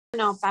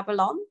Our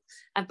Babylon.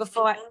 And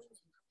before I...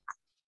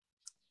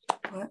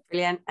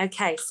 Brilliant.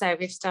 Okay, so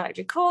we've started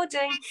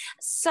recording.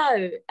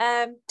 So,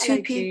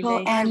 two people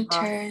Julie.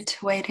 entered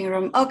waiting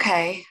room.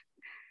 Okay.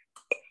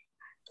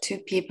 2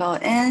 people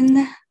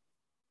in.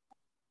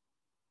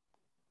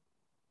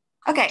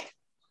 Okay.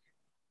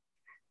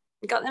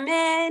 We got them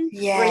in.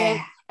 Yeah.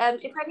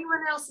 Brilliant. If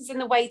anyone else is in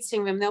the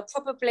waiting room, they'll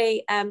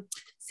probably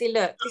see,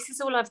 look, this is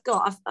all I've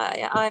got.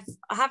 I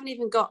haven't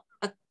even got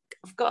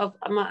I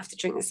might have to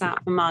drink this out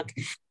of a mug.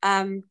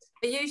 But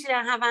usually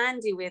I have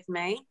Andy with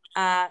me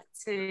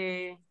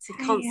to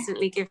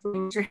constantly give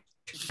me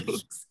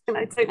drinks, and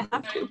I don't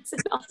have him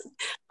tonight.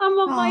 I'm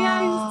on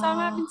my own, so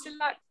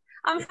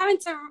I'm having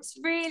to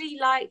really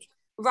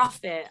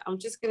rough it. I'm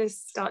just going to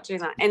start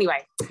doing that.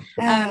 Anyway,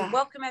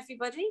 welcome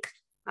everybody.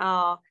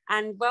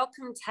 And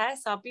welcome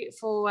Tess, our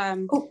beautiful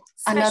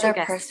special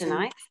guest person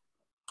tonight.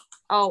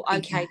 Oh,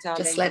 okay,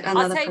 darling. Just let another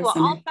I'll tell you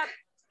what.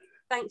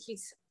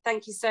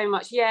 Thank you so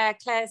much. Yeah,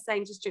 Claire's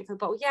saying just drink from the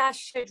bottle. Yeah, I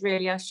should.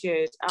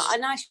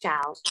 And I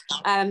shall.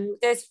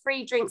 There's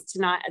free drinks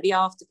tonight at the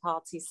after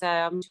party, so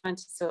I'm trying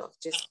to sort of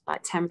just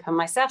temper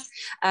myself.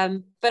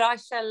 But I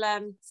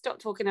shall stop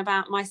talking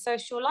about my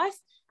social life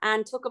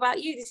and talk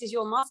about you. This is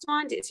your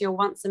mastermind. It's your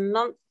once a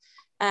month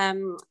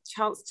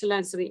chance to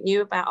learn something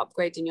new about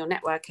upgrading your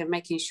network and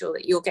making sure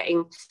that you're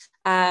getting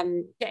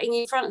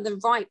in front of the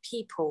right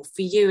people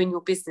for you and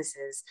your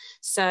businesses.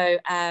 So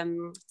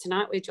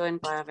tonight we're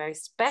joined by a very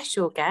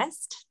special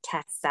guest,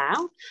 Tess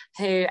Zhao,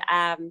 who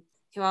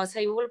I'll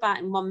tell you all about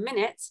in 1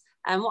 minute.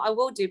 And what I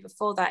will do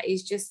before that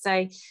is just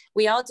say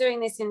we are doing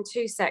this in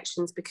 2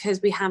 sections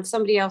because we have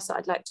somebody else that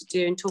I'd like to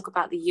do and talk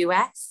about the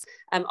US.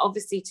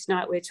 Obviously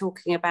tonight we're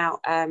talking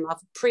about,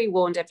 I've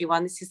pre-warned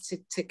everyone, this is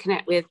to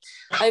connect with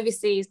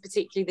overseas,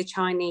 particularly the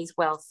Chinese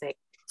wealthy.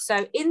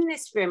 So in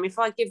this room, if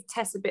I give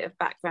Tess a bit of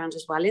background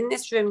as well, in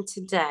this room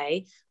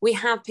today, we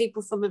have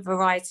people from a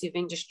variety of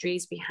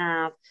industries. We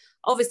have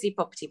obviously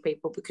property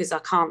people, because I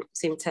can't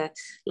seem to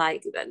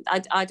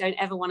I don't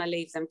ever want to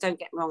leave them. Don't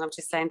get me wrong. I'm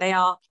just saying they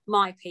are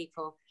my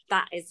people.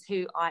 That is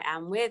who I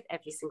am with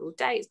every single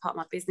day. It's part of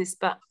my business.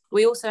 But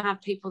we also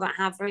have people that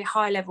have very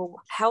high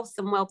level health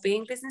and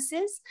well-being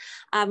businesses.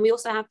 We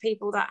also have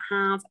people that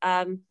have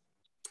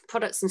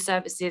products and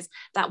services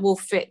that will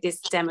fit this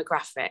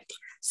demographic.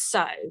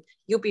 So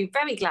you'll be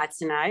very glad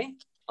to know,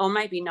 or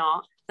maybe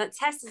not, that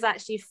Tess is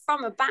actually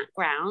from a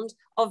background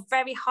of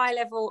very high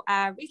level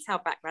retail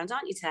background,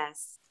 aren't you,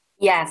 Tess?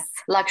 Yes,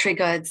 luxury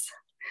goods,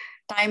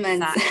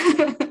 diamonds,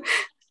 exactly.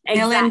 $1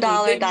 million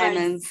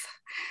diamonds.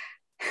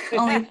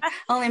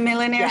 Only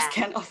millionaires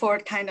can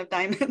afford kind of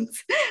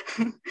diamonds.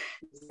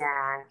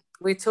 Yeah,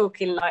 we're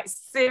talking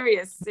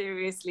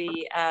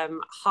seriously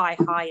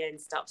high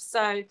end stuff.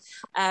 So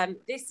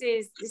this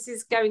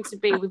is going to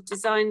be, we've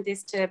designed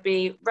this to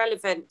be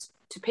relevant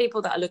to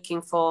people that are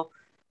looking for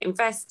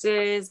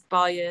investors,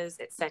 buyers,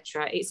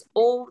 etc. It's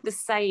all the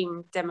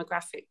same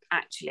demographic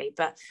actually,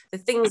 but the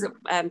things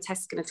that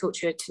Tess is going to talk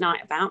to you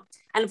tonight about,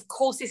 and of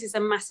course this is a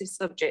massive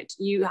subject.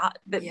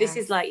 This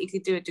is you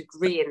could do a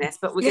degree in this,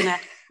 but we're gonna,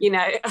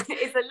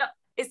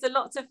 it's a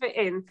lot to fit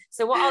in.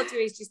 So what I'll do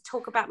is just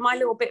talk about my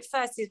little bit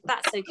first, if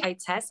that's okay,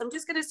 Tess. I'm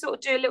just going to sort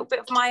of do a little bit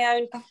of my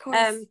own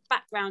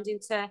background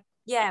into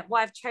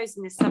why I've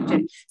chosen this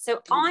subject.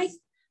 So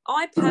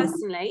I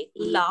personally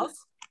love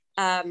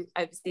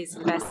overseas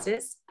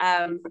investors.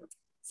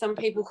 Some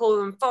people call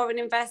them foreign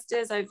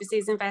investors,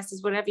 overseas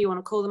investors, whatever you want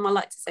to call them. I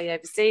like to say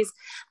overseas,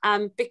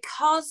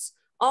 because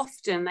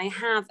often they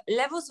have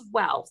levels of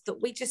wealth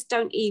that we just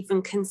don't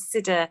even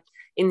consider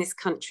in this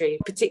country,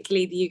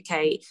 particularly the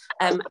UK.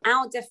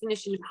 Our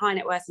definition of high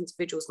net worth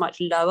individuals is much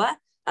lower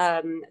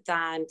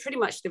than pretty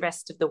much the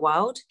rest of the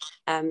world.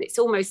 It's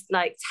almost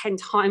 10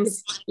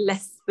 times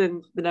less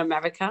than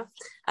America.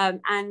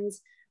 And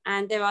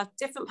there are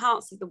different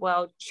parts of the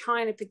world,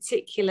 China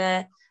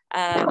particularly,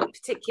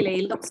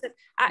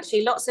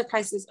 lots of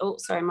places. Oh,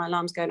 sorry, my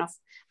alarm's going off.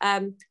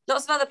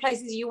 Lots of other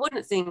places you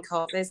wouldn't think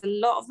of. There's a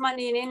lot of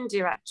money in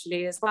India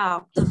actually as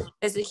well.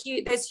 There's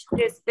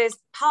there's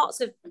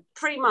parts of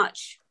pretty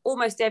much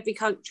almost every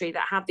country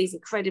that have these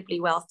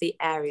incredibly wealthy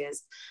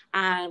areas,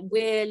 and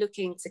we're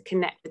looking to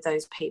connect with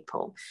those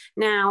people.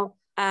 Now,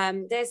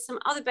 there's some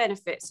other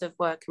benefits of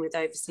working with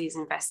overseas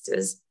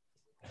investors.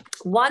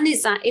 One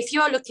is that if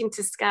you're looking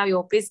to scale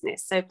your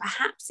business, so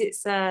perhaps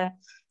it's a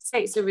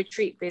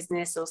retreat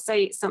business, or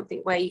say it's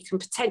something where you can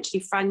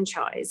potentially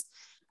franchise,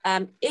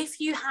 if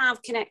you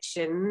have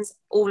connections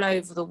all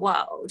over the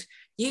world,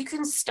 you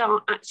can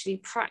start actually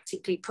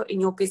practically putting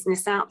your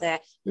business out there,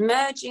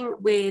 merging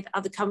with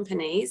other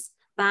companies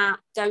that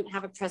don't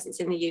have a presence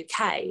in the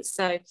UK.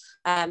 So,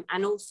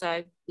 and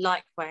also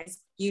likewise,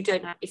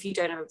 if you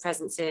don't have a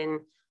presence in,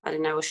 I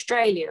don't know,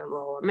 Australia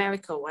or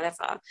America or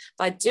whatever,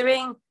 by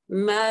doing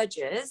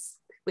mergers,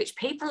 which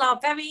people are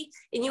and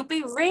you'll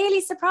be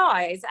really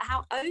surprised at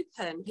how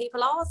open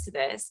people are to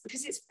this,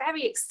 because it's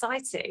very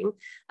exciting.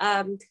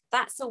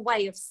 That's a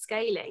way of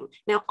scaling.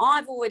 Now,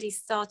 I've already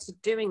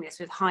started doing this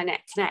with HiNet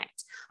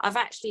Connect. I've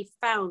actually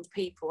found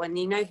people, and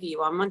you know who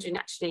you are. I'm wondering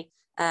actually,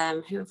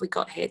 Who have we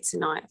got here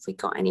tonight? Have we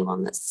got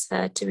anyone that's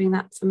doing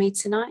that for me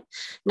tonight?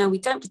 No, we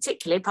don't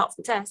particularly, apart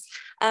from Tess.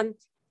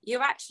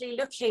 You're actually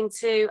looking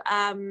to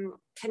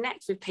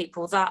connect with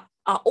people that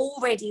are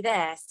already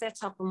there, set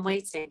up and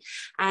waiting.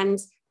 And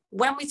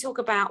when we talk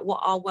about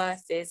what our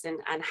worth is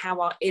and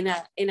how our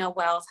inner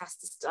wealth has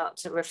to start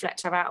to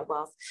reflect our outer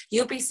wealth,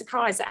 you'll be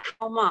surprised at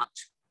how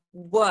much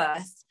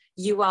worth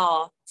you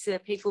are to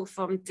people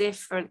from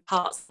different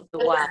parts of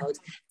the world.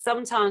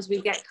 Sometimes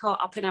we get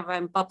caught up in our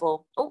own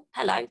bubble. Oh,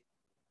 hello.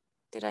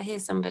 Did I hear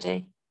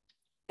somebody?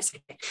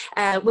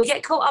 We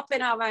get caught up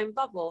in our own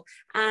bubble.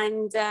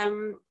 And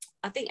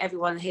I think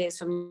everyone here is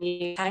from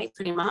the UK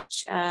pretty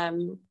much.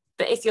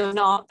 But if you're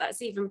not,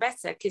 that's even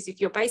better, because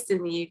if you're based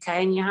in the UK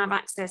and you have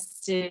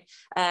access to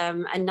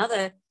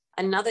another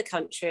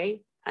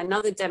country,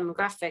 another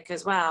demographic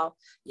as well,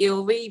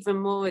 you're even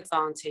more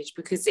advantaged,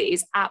 because it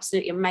is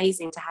absolutely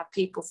amazing to have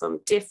people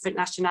from different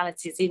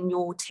nationalities in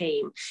your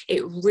team.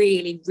 It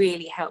really,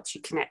 really helps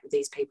you connect with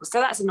these people. So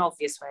that's an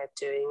obvious way of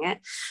doing it.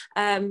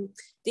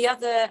 The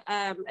other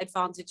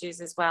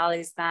advantages as well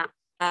is that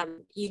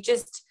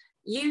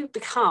you've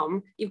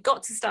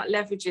got to start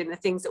leveraging the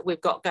things that we've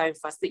got going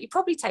for us that you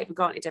probably take for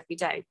granted every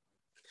day.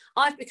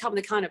 I've become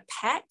the kind of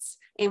pet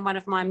in one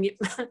of my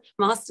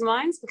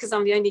masterminds, because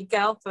I'm the only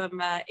girl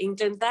from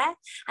England there,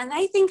 and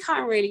they think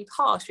I'm really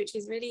posh, which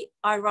is really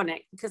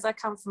ironic, because I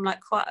come from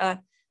like quite a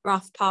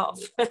rough part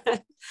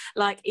of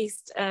like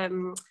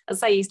I'll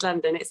say East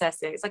London, it's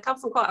Essex. I come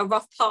from quite a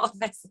rough part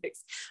of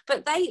Essex,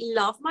 but they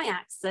love my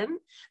accent,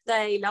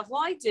 they love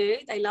what I do,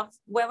 they love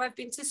where I've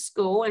been to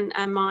school and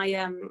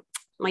my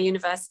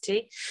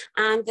university,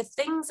 and the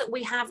things that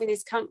we have in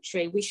this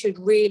country we should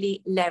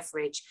really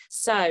leverage.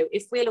 So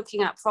if we're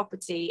looking at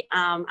property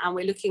and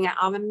we're looking at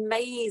our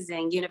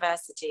amazing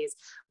universities,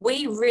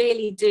 we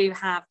really do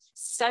have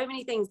so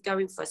many things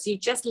going for us. You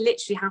just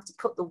literally have to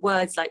put the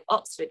words like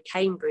Oxford,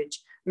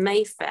 Cambridge,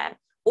 Mayfair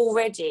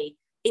already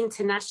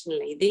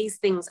internationally. These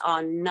things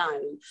are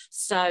known,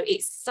 so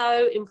it's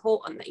so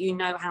important that you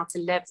know how to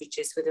leverage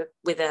this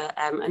with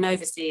an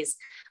overseas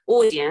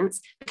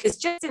audience, because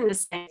just in the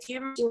same, if you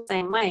imagine the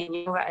same way and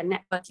you're at a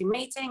networking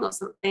meeting or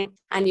something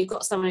and you've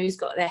got someone who's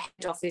got their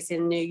head office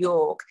in New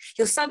York,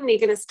 you're suddenly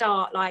going to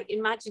start like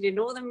imagining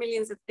all the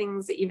millions of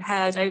things that you've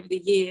heard over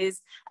the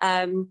years.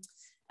 Shame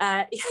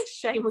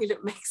we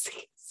look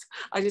Mexican.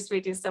 I just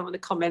reading some of the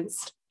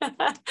comments.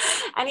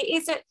 And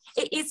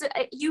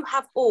you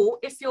have all,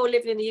 if you're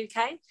living in the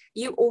UK,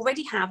 you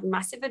already have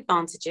massive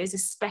advantages,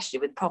 especially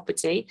with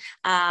property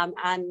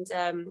and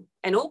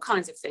all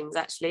kinds of things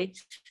actually,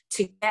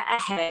 to get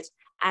ahead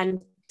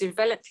and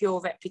develop your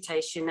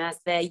reputation as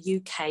their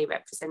UK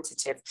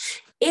representative.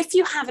 If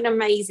you have an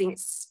amazing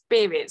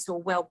experience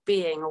or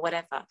well-being or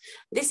whatever,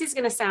 this is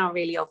going to sound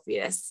really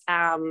obvious,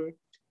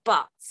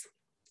 but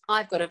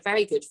I've got a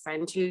very good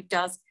friend who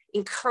does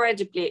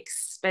incredibly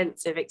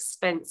expensive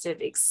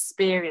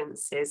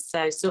experiences,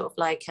 so sort of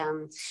like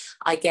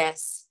I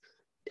guess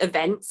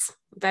events,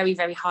 very,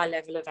 very high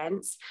level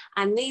events,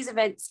 and these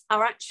events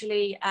are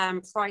actually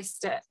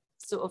priced at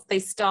sort of, they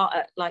start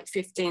at like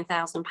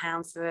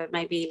 £15,000 for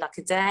maybe like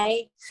a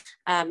day.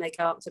 They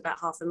go up to about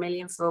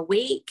 £500,000 for a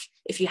week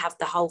if you have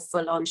the whole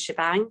full-on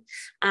shebang,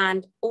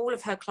 and all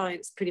of her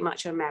clients pretty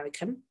much are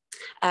American.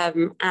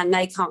 And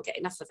they can't get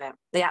enough of it.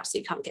 They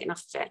absolutely can't get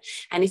enough of it.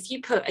 And if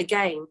you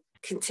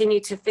continue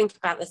to think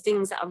about the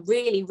things that are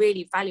really,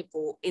 really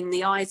valuable in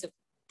the eyes of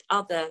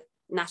other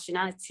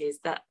nationalities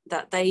that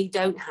they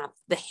don't have,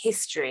 the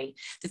history,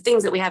 the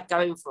things that we have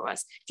going for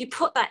us, if you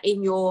put that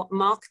in your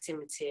marketing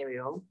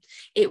material,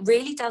 it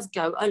really does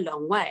go a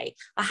long way.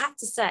 I have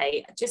to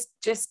say,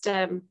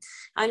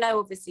 I know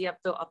obviously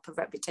I've built up a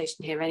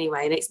reputation here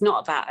anyway, and it's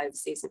not about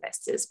overseas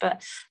investors,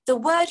 but the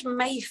word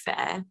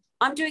Mayfair,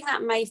 I'm doing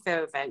that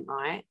Mayfair event,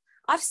 right?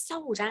 I've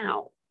sold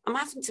out. I'm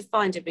having to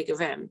find a bigger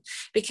room,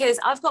 because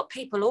I've got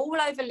people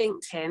all over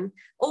LinkedIn,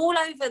 all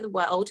over the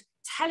world,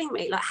 telling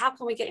me like, how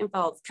can we get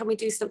involved? Can we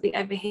do something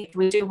over here? Can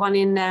we do one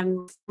in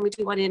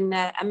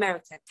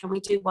America? Can we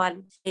do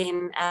one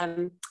in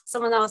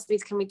someone asked me,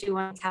 can we do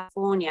one in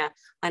California?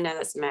 I know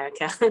that's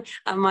America.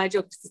 And my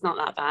geography is not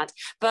that bad,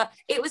 but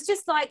it was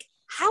just like,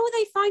 how are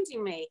they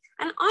finding me?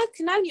 And I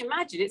can only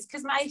imagine it's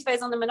because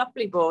Mayfair's on the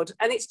Monopoly board,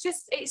 and it's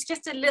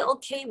just a little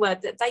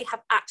keyword that they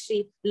have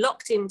actually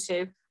locked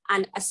into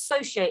and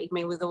associated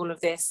me with all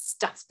of this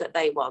stuff that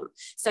they want.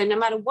 So no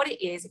matter what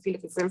it is, if you're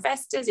looking for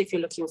investors, if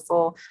you're looking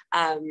for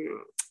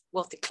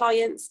wealthy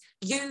clients,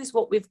 use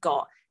what we've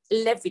got,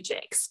 leverage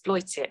it,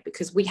 exploit it,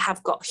 because we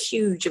have got a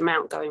huge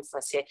amount going for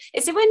us here.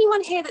 Is there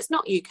anyone here that's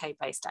not UK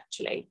based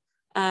actually?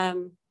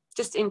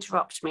 Just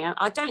interrupt me.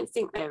 I don't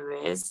think there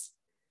is.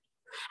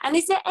 And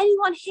is there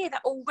anyone here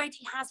that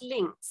already has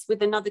links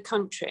with another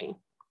country?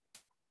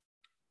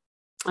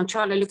 I'm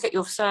trying to look at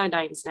your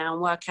surnames now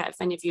and work out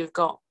if any of you have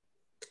got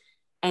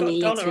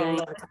any links.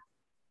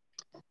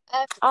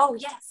 Oh,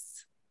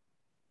 yes.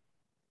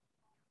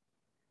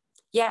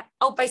 Yeah.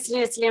 Oh, based in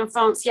Italy and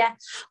France. Yeah.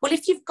 Well,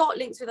 if you've got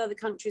links with other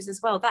countries as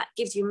well, that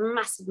gives you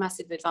massive,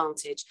 massive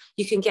advantage.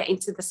 You can get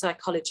into the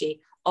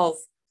psychology of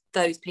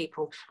those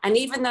people. And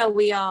even though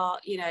we are,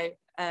 you know,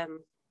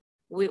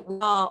 we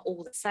are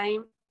all the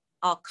same,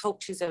 our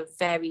cultures are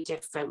very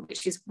different,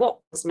 which is what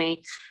was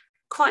me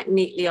quite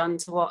neatly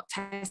onto what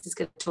Tess is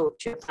going to talk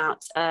to you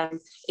about,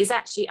 is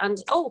actually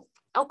under, oh,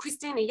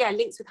 Christina, yeah,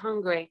 links with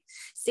Hungary.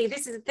 See,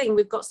 this is the thing.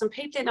 We've got some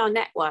people in our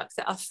networks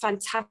that are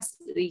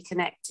fantastically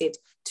connected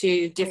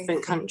to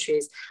different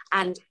countries.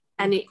 And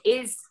it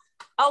is,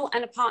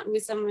 and a partner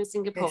with someone in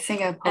Singapore.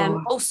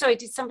 Singapore. Sorry,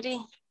 did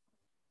somebody?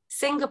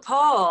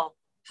 Singapore.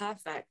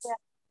 Perfect.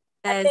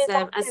 Yeah. There's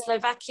a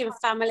Slovakian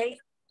family.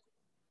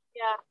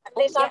 Yeah, and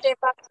there's out in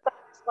Pakistan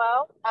as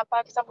well.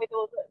 Pakistan with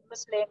all the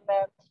Muslim,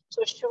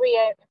 so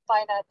Sharia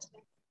finance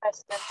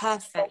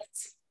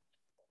investments.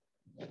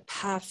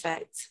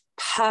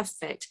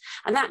 Perfect.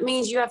 And that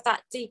means you have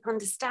that deep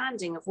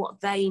understanding of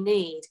what they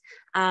need.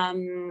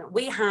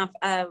 We have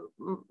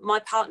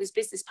my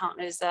business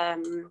partners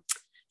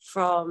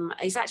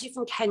he's actually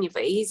from Kenya,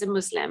 but he's a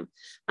Muslim,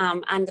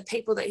 and the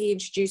people that he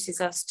introduces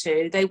us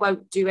to, they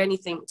won't do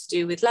anything to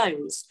do with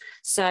loans.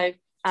 So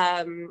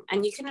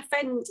and you can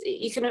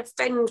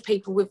offend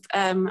people with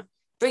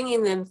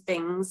bringing them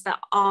things that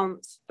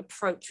aren't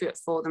appropriate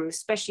for them,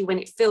 especially when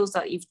it feels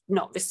like you've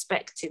not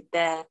respected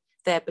their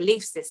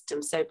belief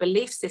system. So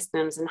belief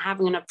systems and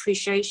having an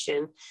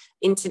appreciation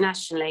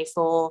internationally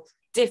for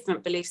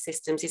different belief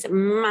systems is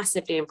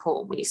massively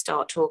important when you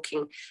start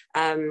talking.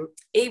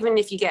 Even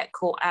if you get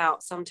caught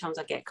out, sometimes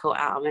I get caught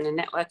out. I'm in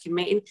a networking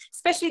meeting,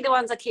 especially the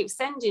ones I keep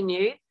sending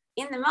you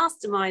in the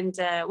mastermind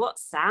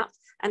WhatsApp,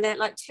 and they're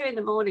like 2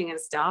 a.m. and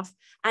stuff.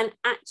 And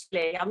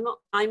actually,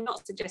 I'm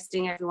not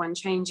suggesting everyone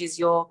changes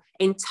your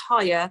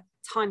entire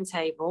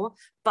timetable,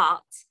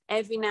 but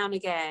every now and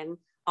again,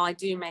 I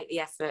do make the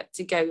effort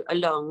to go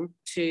along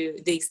to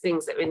these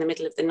things that are in the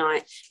middle of the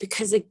night,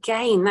 because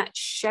again, that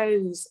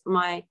shows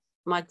my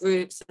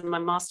groups and my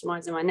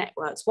masterminds and my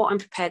networks what I'm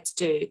prepared to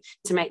do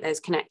to make those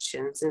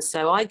connections. And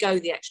so I go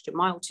the extra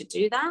mile to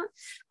do that,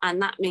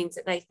 and that means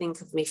that they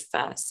think of me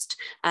first.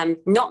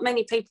 Not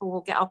many people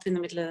will get up in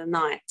the middle of the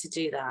night to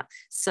do that.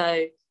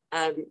 So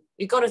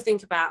you've got to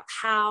think about,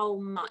 how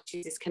much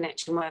is this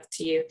connection worth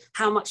to you?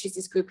 How much is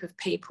this group of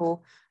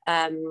people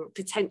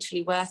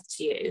potentially worth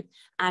to you?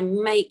 And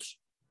make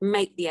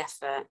the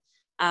effort.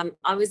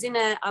 I was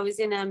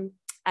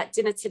at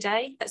dinner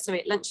today,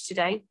 at lunch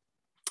today,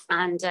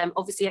 and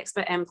obviously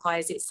Expert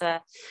Empires, it's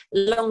a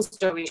long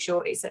story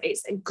short,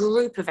 it's a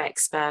group of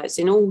experts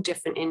in all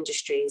different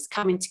industries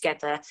coming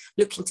together,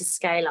 looking to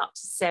scale up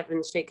to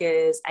 7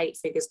 figures, 8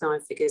 figures,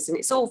 9 figures, and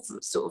it's all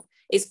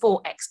it's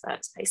for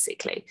experts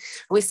basically.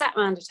 We sat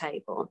around a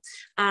table,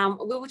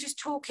 we were just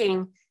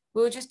talking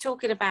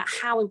about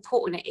how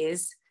important it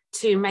is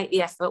to make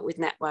the effort with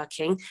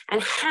networking,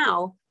 and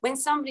how when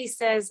somebody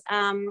says,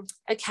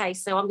 okay,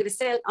 so I'm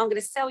going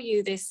to sell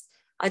you this,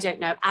 I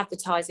don't know,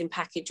 advertising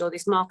package or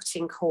this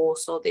marketing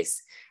course or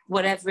this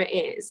whatever it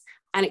is,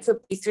 and it could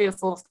be £3,000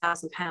 or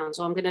 £4,000,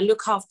 or I'm going to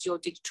look after your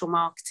digital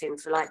marketing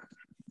for like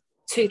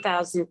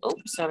 2,000. Oh,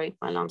 sorry,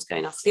 my alarm's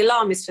going off. The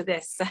alarm is for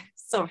this. So,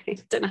 sorry,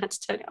 don't know how to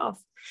turn it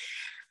off.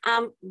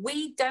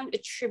 We don't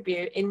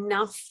attribute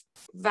enough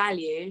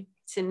value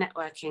to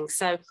networking.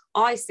 So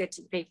I said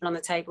to the people on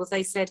the tables,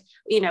 they said,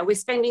 you know, we're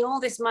spending all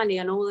this money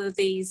on all of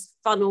these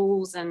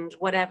funnels and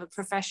whatever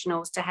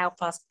professionals to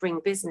help us bring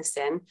business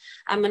in.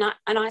 And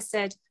I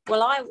said,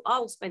 well,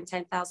 I'll spend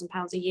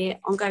 £10,000 a year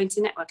on going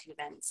to networking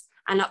events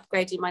and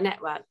upgrading my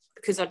network,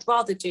 because I'd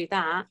rather do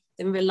that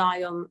than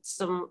rely on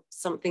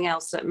something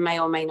else that may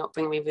or may not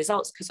bring me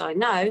results. Because I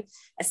know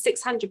a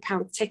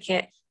 £600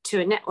 ticket to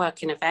a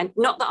networking event,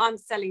 not that I'm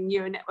selling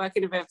you a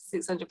networking event for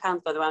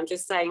 £600, by the way, I'm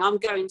just saying I'm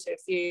going to a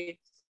few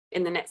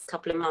in the next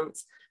couple of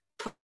months,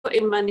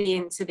 putting money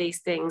into these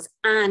things,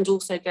 and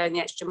also going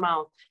the extra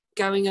mile,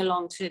 going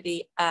along to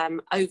the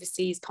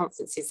overseas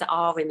conferences that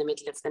are in the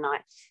middle of the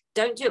night.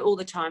 Don't do it all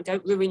the time,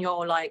 don't ruin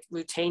your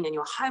routine and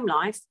your home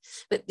life,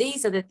 but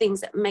these are the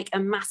things that make a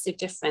massive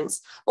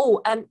difference.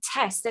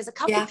 Tess, there's a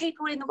couple of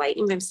people in the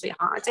waiting room,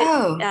 sweetheart.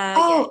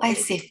 I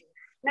see.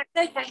 No,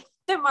 okay,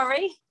 don't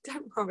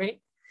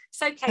worry.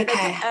 It's okay.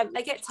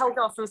 They get told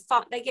off and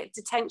they get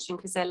detention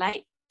because they're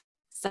late,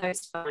 so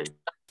it's fine.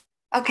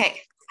 Okay,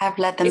 I've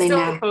let them in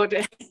now.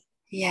 Recorded.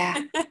 Yeah.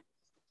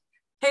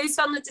 Who's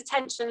on the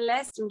detention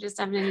list? I'm just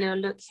having a little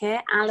look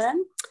here.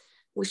 Alan,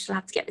 we shall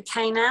have to get the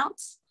cane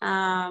out.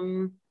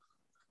 And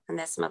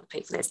there's some other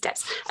people. There's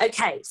Debs.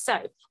 Okay, so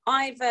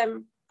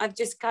I've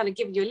just kind of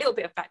given you a little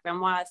bit of background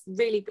why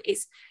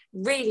it's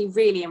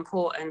really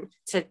important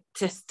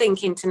to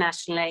think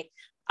internationally.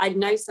 I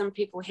know some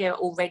people here are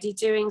already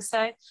doing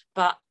so,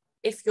 but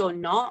if you're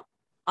not,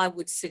 I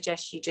would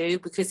suggest you do,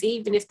 because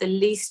even if the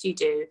least you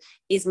do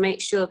is make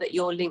sure that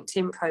your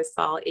LinkedIn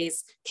profile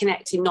is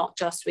connecting not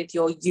just with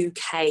your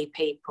UK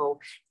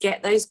people,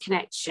 get those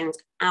connections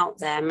out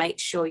there, make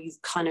sure you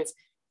kind of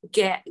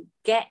get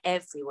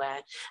everywhere,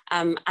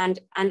 and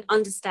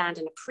understand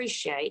and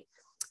appreciate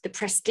the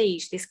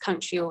prestige this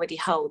country already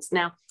holds.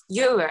 Now,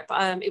 Europe,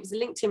 it was a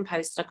LinkedIn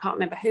post, I can't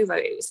remember who wrote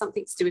it, it was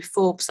something to do with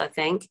Forbes, I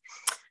think.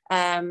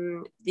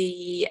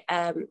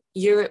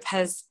 Europe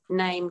has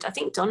named, I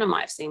think Donna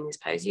might have seen this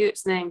post,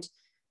 Europe's named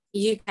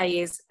UK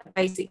is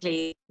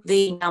basically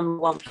the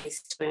 #1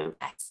 place to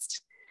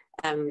invest.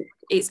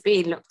 It's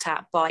being looked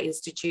at by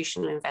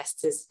institutional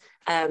investors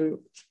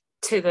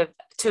to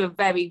a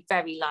very,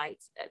 very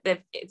light.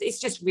 It's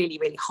just really,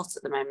 really hot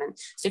at the moment.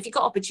 So if you've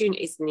got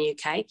opportunities in the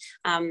UK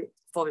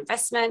for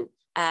investment,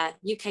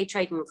 UK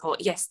trading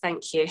report, yes,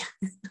 thank you.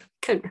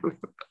 Couldn't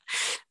remember.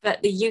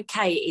 But the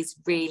UK is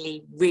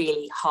really,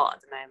 really hot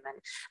at the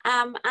moment.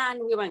 And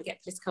we won't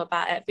get political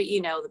about it, but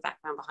you know the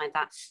background behind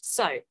that.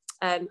 So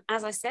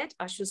as I said,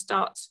 I shall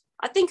start.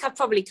 I think I've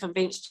probably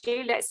convinced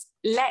you.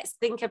 Let's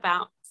think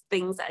about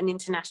things at an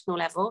international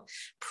level.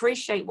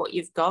 Appreciate what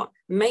you've got.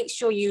 Make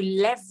sure you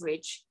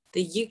leverage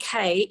the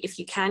UK if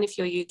you can, if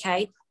you're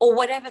UK, or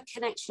whatever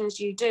connections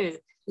you do.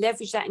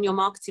 Leverage that in your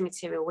marketing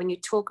material when you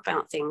talk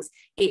about things.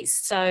 It's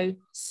so,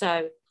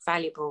 so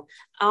valuable.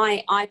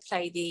 I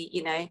play the,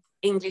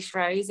 English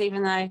rose,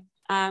 even though,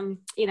 I'm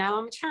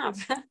a chap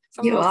from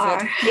You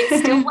Watford. are. It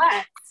still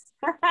works.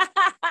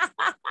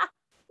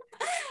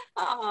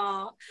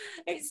 Oh,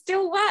 it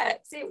still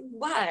works. It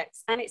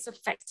works and it's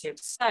effective.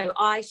 So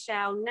I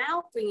shall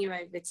now bring you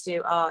over to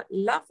our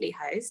lovely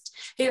host,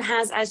 who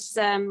has, as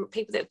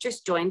people that have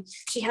just joined,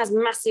 she has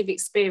massive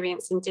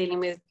experience in dealing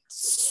with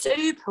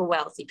super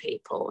wealthy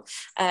people.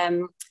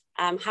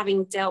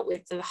 Having dealt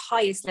with the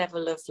highest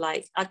level of,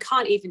 I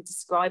can't even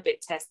describe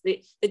it, Tess,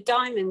 the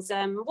diamonds.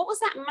 What was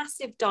that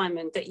massive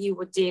diamond that you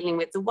were dealing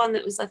with? The one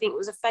that was, I think it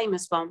was a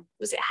famous one.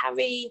 Was it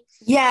Harry?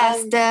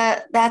 Yes,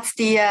 that's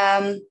the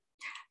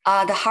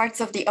Hearts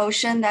of the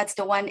Ocean. That's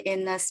the one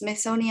in the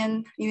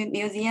Smithsonian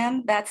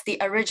Museum. That's the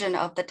origin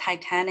of the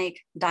Titanic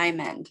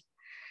diamond.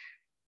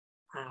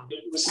 Wow.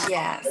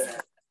 Yes.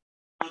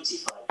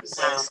 95%.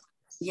 Wow.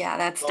 Yeah,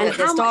 that's And the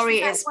how much story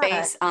is is that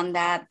based on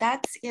that.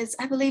 That is,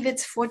 I believe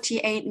it's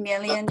 48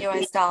 million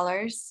US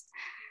dollars.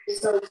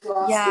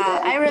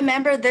 Yeah, I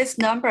remember this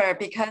number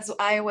because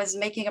I was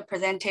making a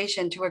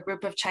presentation to a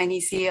group of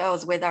Chinese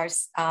CEOs with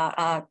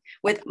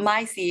with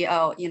my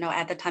CEO.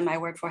 At the time I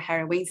worked for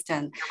Harry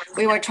Winston.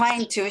 We were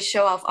trying to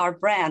show off our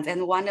brand,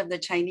 and one of the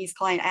Chinese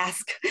clients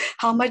asked,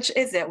 "How much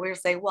is it?" We were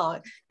saying,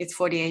 "Well, it's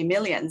 48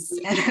 millions,"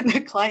 and then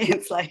the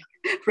client's like,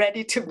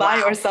 "Ready to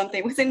buy or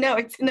something?" We said, "No,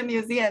 it's in the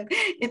museum.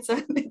 It's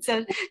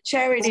a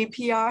charity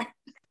PR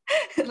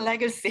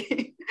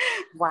legacy."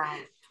 Wow.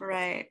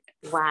 Right.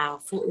 Wow,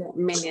 48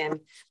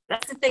 million.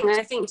 That's the thing.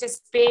 I think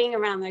just being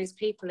around those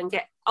people and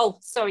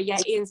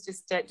Ian's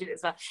just did it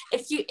as well.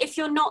 If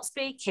you're not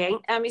speaking,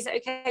 is it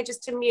okay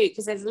just to mute,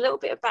 because there's a little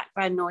bit of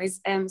background noise.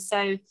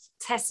 So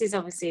Tess is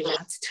obviously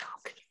allowed to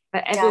talk,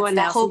 but everyone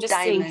else, I'm just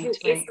seeing who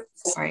right. is.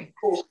 Sorry.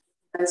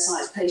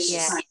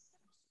 Yeah.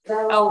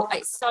 Oh,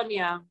 it's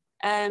Sonia.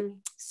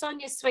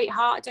 Sonia,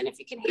 sweetheart, I don't know if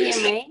you can hear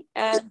me.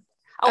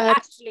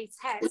 Actually,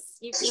 Tess,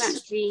 you can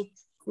actually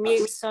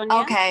mute Sonia.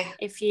 Okay.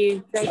 If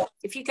you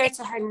go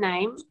to her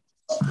name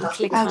and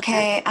click on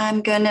Okay,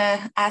 I'm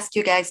gonna ask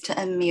you guys to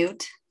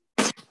unmute.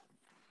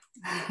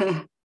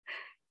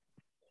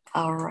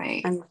 All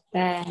right. and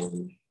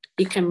then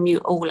you can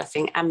mute all, I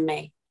think, and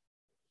me.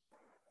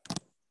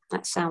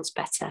 That sounds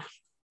better.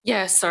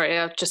 Yeah, sorry,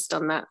 I've just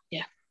done that.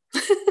 Yeah.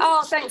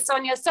 Oh, thanks,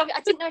 Sonia. Sorry, I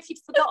didn't know if you'd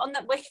forgotten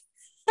that we.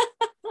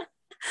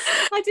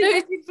 I didn't know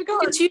if you'd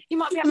forgotten. You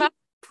might be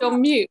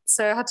on mute,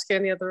 so I had to go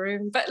in the other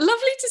room. But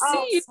lovely to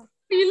see you.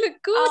 You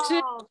look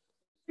gorgeous.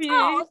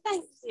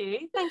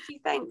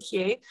 Thank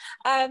you.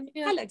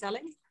 Hello,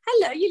 darling.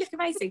 Hello, you look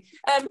amazing.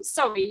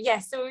 Sorry,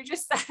 yes. So we were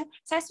just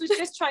Tess was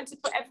just trying to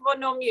put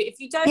everyone on mute. If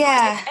you don't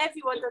mind, if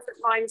everyone doesn't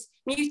mind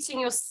muting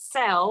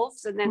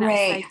yourselves, and then I'll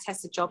say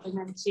Tess a job, and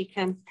then she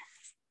can,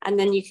 and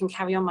then you can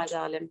carry on, my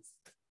darling.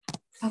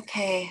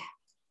 Okay.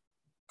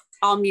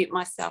 I'll mute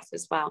myself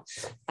as well.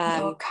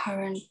 No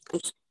current.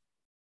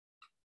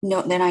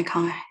 No, then I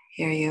can't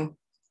hear you.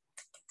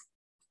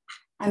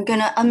 I'm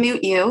gonna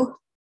unmute you.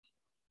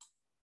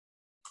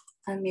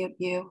 Unmute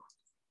you.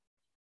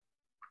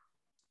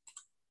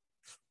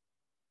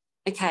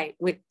 Okay,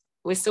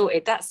 we're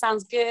sorted. That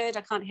sounds good.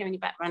 I can't hear any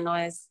background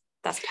noise.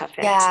 That's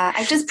perfect. Yeah,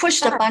 I just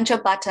pushed a bunch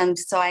of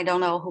buttons, so I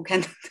don't know who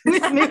can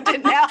mute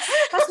it now.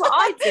 That's what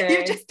I do.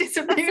 You just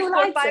disappeared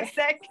for 5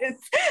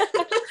 seconds.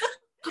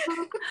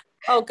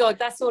 Oh God,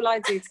 that's all I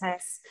do,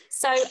 Tess.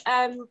 So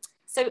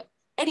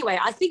anyway,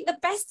 I think the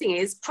best thing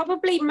is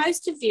probably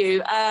most of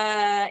you,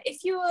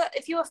 if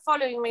you were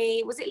following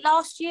me, was it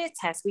last year,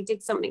 Tess? We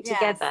did something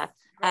together.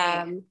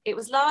 Right. It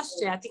was last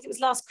year. I think it was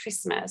last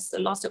Christmas, or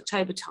last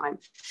October time.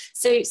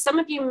 So some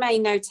of you may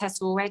know Tess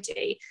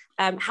already.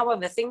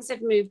 However, things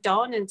have moved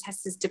on, and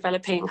Tess is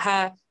developing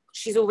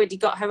she's already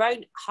got her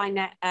own high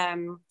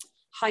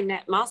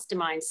net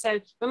mastermind.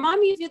 So remind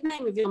me of the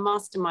name of your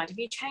mastermind. Have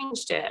you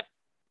changed it?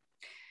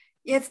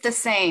 It's the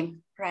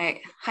same,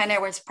 right? High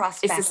net worth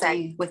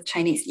prospecting with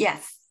Chinese.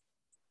 Yes.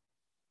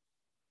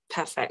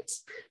 Perfect.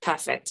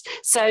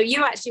 So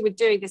you actually were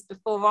doing this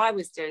before I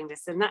was doing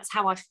this, and that's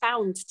how I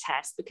found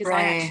Tess, because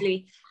I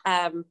actually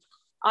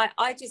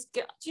I just,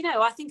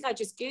 I think I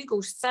just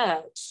Google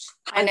searched.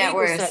 High net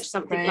worth. Searched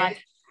something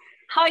like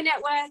high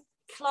net worth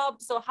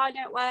clubs or high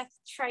net worth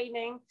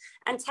training,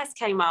 and Tess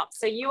came up.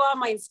 So you are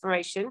my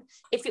inspiration.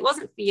 If it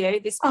wasn't for you,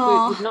 this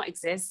group would not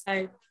exist.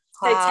 So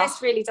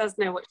Tess really does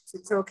know what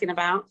she's talking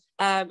about.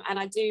 And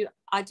I do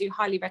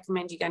highly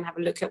recommend you go and have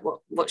a look at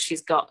what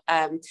she's got.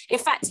 In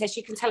fact, Tess,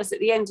 you can tell us at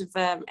the end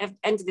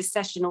of this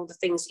session all the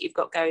things that you've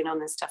got going on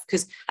and stuff,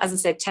 because as I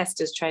said, Tess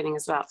does training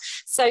as well.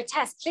 So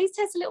Tess, please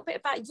tell us a little bit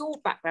about your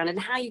background and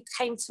how you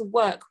came to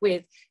work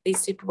with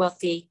these super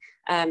wealthy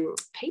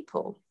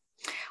people.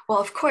 Well,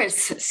 of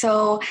course.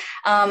 So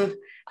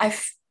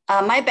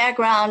my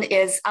background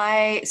is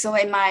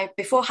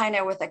before High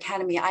Net Worth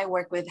Academy, I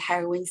worked with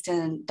Harry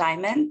Winston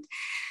Diamond,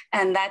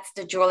 and that's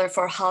the jeweler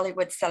for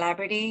Hollywood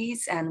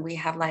celebrities. And we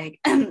have like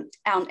on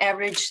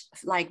average,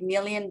 like $1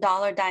 million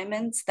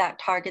diamonds that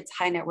targets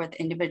high net worth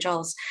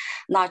individuals,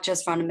 not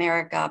just from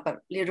America,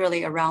 but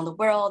literally around the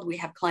world. We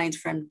have clients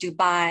from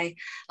Dubai,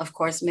 of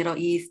course, Middle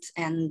East,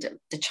 and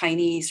the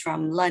Chinese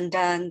from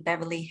London,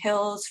 Beverly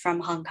Hills,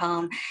 from Hong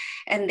Kong.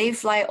 And they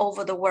fly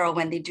over the world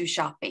when they do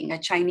shopping. A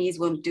Chinese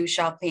will do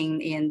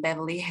shopping in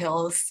Beverly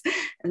Hills,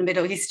 and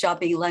Middle East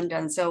shopping in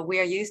London. So we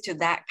are used to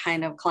that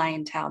kind of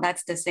clientele.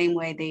 That's the same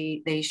way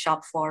they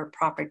shop for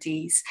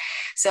properties.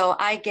 So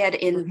I get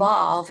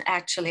involved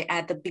actually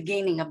at the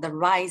beginning of the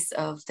rise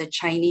of the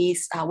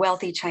Chinese,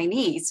 wealthy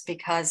Chinese,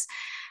 because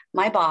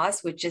my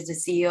boss, which is the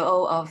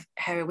CEO of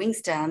Harry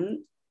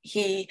Winston,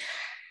 he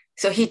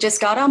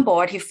just got on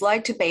board. He flew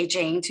to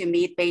Beijing to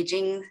meet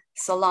Beijing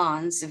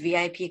salon's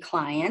VIP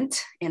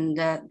client. And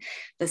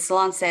the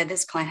salon said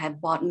this client had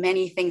bought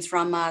many things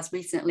from us.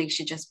 Recently,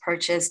 she just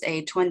purchased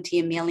a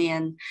 20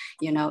 million,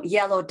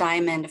 yellow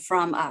diamond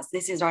from us.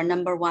 This is our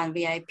 #1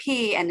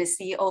 VIP. And the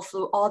CEO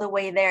flew all the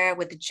way there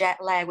with the jet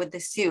lag, with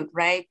the suit,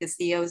 right? The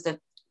CEO's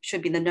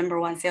should be the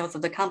 #1 sales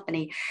of the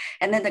company.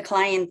 And then the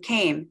client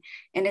came,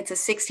 and it's a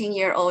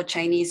 16-year-old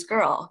Chinese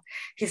girl.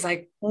 He's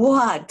like,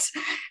 what?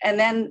 And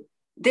then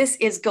this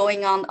is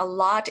going on a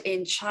lot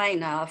in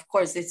China. Of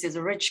course, this is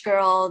a rich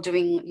girl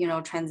doing,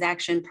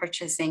 transaction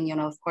purchasing,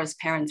 of course,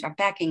 parents are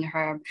backing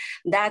her.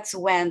 That's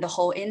when the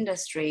whole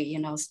industry,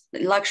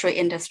 luxury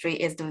industry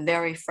is the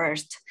very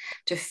first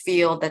to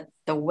feel the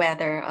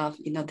weather of,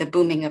 the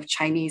booming of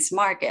Chinese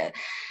market.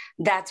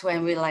 That's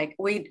when we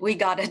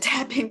got to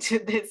tap into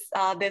this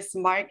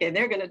market.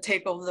 They're going to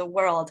take over the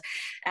world.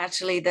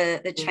 Actually,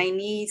 the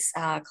Chinese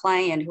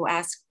client who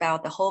asked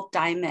about the Hope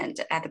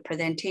Diamond at the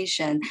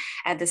presentation,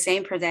 at the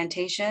same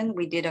presentation,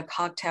 we did a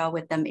cocktail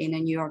with them in a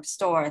New York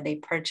store. They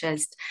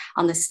purchased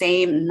on the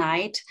same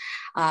night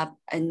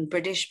in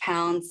British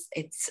pounds,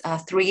 it's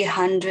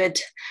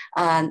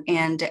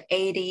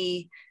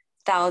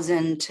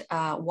 380,000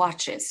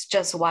 watches.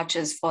 Just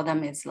watches for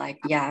them is like,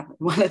 I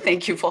want to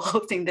thank you for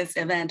hosting this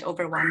event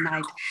over one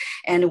night.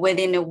 And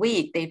within a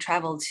week, they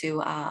traveled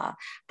to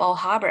Bal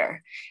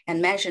Harbor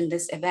and mentioned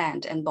this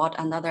event and bought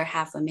another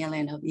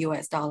 $500,000 of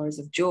US dollars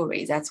of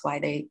jewelry. That's why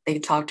they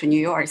talked to New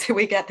York. So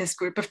we got this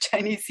group of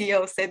Chinese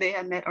CEOs say they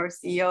had met our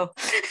CEO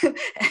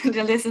and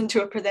they listened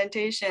to a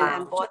presentation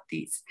and bought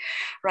these,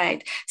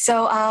 right?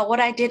 So what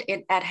I did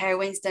at Harry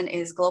Winston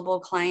is global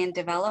client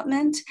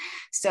development.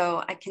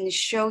 So I can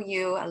show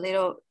you a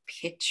little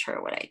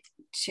picture what I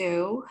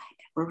do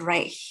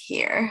right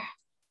here.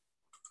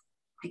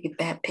 Make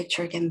a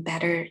picture can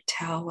better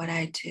tell what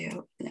I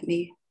do. Let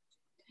me,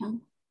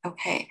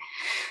 okay.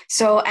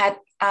 So at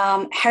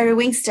Harry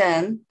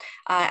Winston,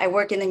 I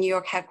work in the New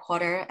York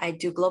headquarters. I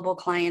do global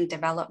client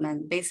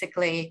development.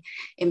 Basically,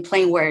 in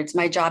plain words,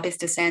 my job is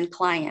to send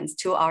clients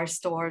to our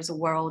stores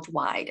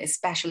worldwide,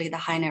 especially the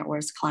high net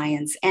worth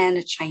clients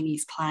and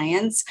Chinese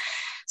clients.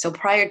 So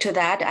prior to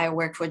that, I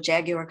worked for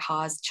Jaguar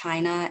Cause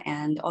China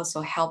and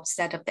also helped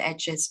set up the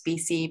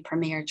HSBC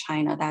Premier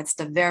China. That's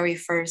the very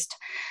first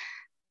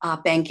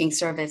banking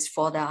service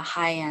for the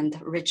high-end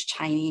rich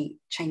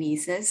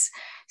Chineses.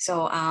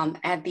 So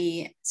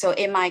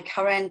in my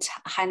current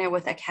High Net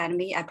Worth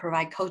Academy, I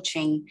provide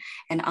coaching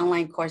and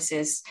online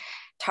courses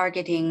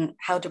targeting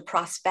how to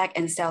prospect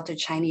and sell to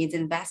Chinese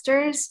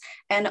investors,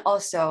 and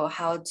also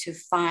how to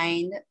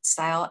find,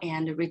 sell,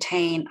 and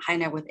retain high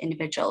net worth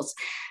individuals.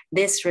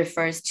 This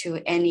refers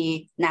to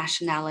any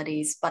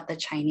nationalities but the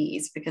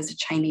Chinese, because the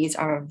Chinese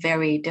are a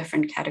very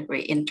different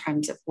category in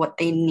terms of what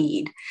they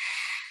need.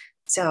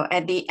 So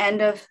at the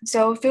end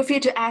so feel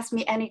free to ask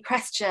me any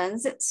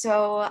questions.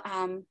 So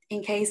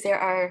in case there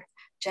are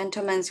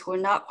gentlemen who are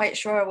not quite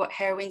sure what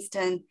Harry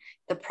Winston,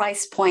 the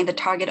price point, the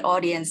target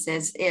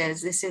audiences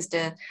is, this is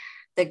the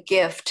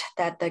gift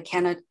that the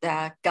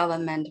Canada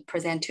government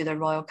present to the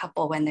royal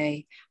couple when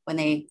they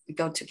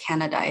go to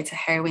Canada. It's a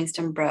Harry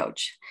Winston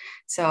brooch.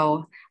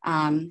 So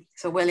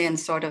William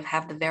sort of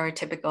have the very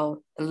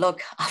typical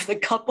look of the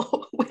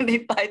couple when they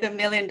buy the $1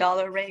 million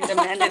ring. The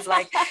man is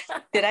like,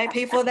 did I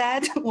pay for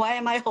that? Why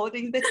am I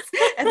holding this?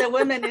 And the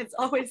woman is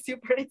always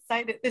super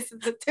excited. This is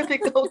the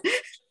typical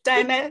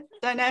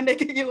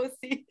dynamic you will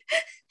see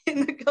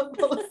in the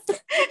couples.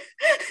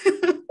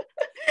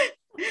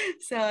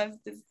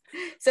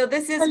 So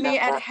this is me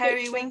at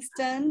Harry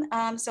Winston.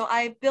 So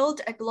I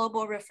built a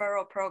global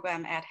referral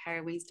program at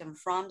Harry Winston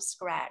from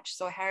scratch.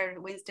 So Harry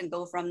Winston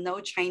go from no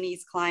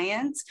Chinese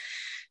clients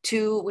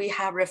to we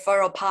have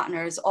referral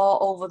partners all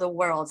over the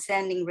world,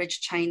 sending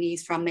rich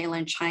Chinese from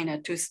mainland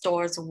China to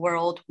stores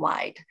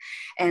worldwide.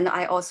 And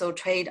I also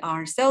train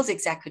our sales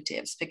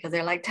executives because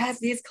they're like,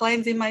 test these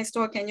clients in my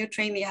store. Can you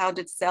train me how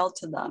to sell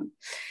to them?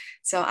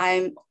 So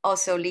I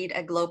also lead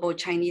a global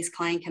Chinese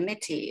client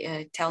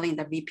committee, telling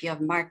the VP of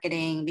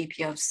marketing,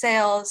 VP of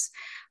sales,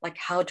 like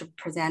how to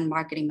present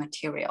marketing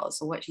materials,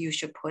 what you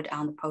should put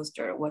on the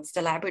poster, what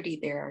celebrity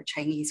their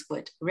Chinese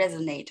would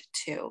resonate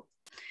to.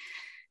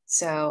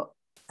 So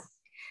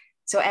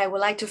I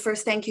would like to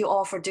first thank you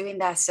all for doing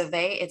that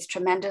survey. It's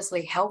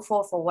tremendously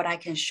helpful for what I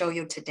can show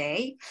you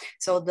today.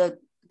 So the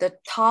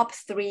top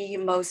 3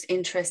 most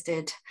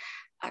interested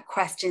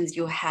questions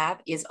you have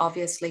is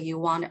obviously you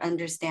want to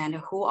understand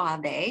who are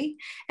they,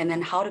 and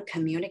then how to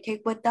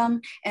communicate with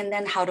them, and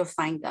then how to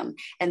find them.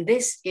 And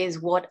this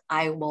is what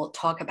I will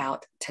talk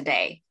about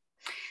today.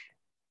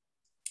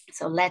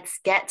 So let's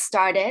get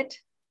started.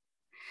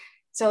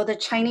 So the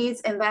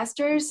Chinese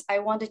investors, I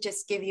want to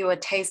just give you a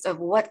taste of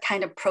what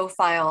kind of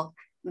profile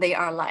they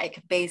are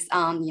like based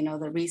on, you know,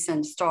 the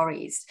recent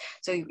stories.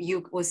 So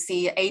you will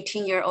see an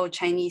 18-year-old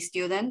Chinese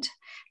student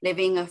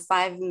living a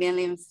 5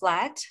 million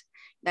flat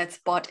that's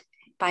bought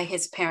by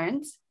his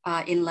parents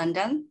in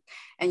London.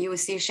 And you will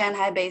see a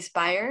Shanghai-based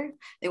buyer.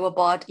 They were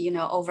bought, you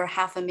know, over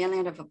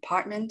 $500,000 of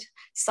apartment,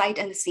 sight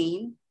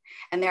unseen.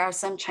 And there are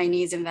some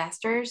Chinese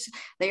investors,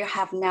 they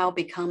have now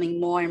becoming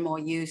more and more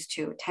used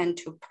to tend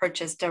to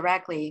purchase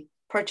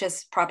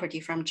property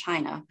from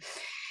China.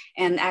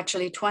 And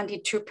actually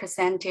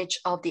 22%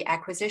 of the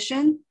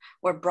acquisition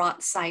were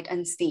brought sight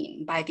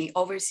unseen by the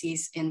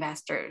overseas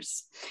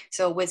investors.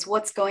 So with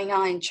what's going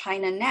on in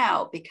China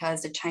now,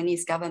 because the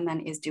Chinese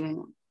government is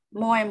doing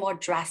more and more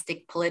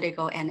drastic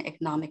political and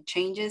economic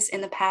changes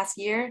in the past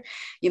year,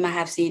 you might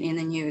have seen in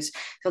the news.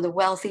 So the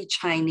wealthy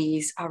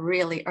Chinese are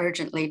really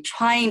urgently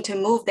trying to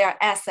move their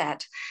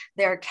asset,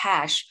 their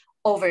cash,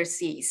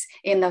 overseas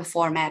in the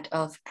format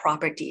of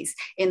properties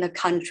in the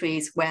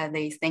countries where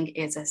they think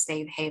is a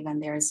safe haven.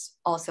 There's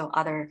also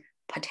other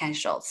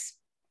potentials.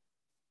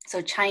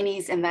 So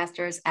Chinese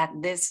investors at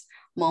this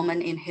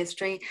moment in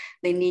history,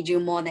 they need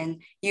you more than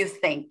you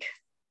think.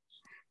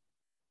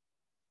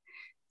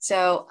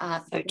 So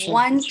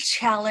one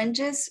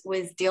challenges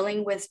with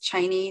dealing with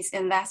Chinese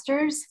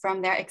investors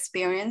from their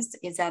experience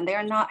is that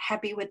they're not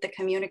happy with the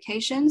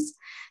communications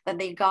that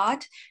they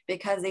got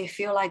because they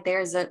feel like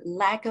there's a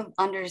lack of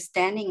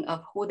understanding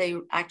of who they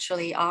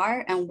actually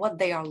are and what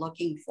they are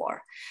looking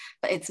for.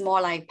 But it's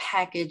more like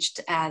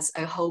packaged as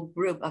a whole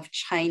group of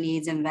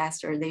Chinese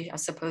investors. They are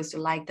supposed to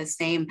like the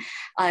same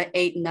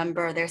 8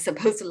 number. They're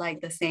supposed to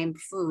like the same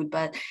food,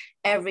 but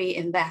every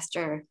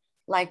investor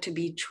like to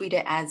be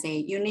treated as a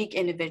unique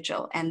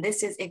individual. And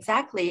this is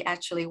exactly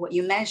actually what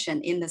you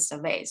mentioned in the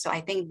survey. So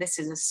I think this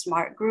is a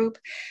smart group.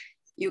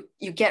 You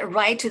get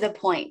right to the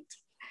point.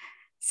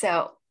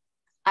 So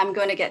I'm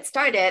going to get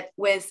started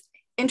with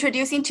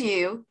introducing to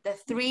you the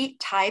 3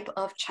 types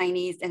of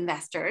Chinese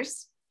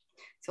investors.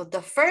 So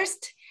the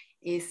first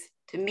is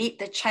to meet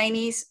the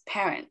Chinese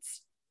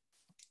parents.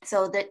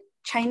 So the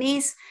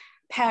Chinese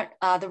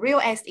the real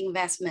estate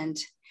investment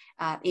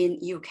in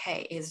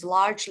UK is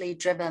largely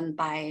driven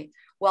by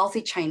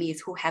wealthy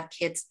Chinese who have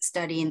kids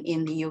studying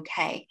in the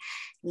UK.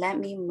 Let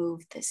me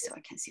move this so I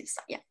can see the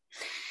slide. Yeah.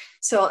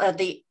 So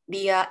the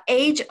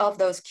age of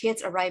those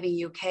kids arriving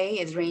in UK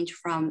is range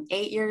from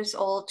 8 years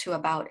old to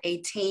about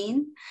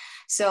 18.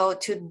 So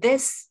to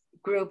this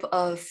group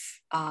of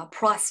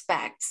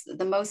prospects,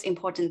 the most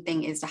important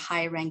thing is the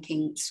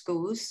high-ranking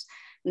schools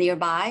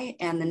nearby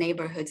and the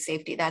neighborhood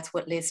safety. That's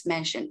what Liz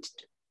mentioned.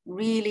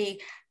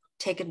 Really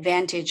take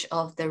advantage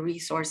of the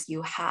resource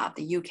you have.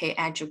 The UK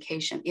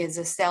education is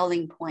a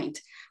selling point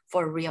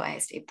for real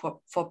estate,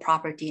 for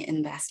property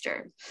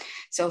investor.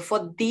 So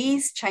for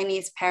these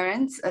Chinese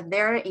parents,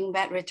 their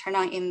return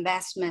on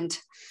investment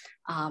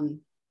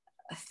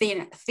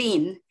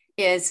theme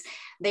is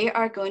they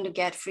are going to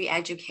get free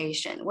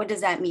education. What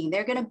does that mean?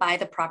 They're going to buy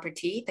the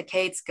property, the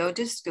kids go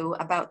to school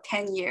about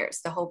 10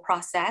 years, the whole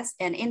process.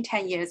 And in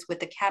 10 years with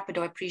the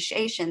capital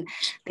appreciation,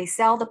 they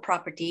sell the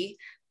property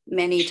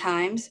many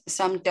times,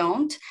 some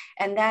don't.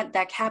 And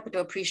that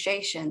capital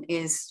appreciation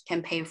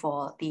can pay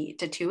for the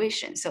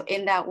tuition. So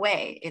in that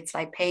way, it's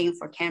like paying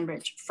for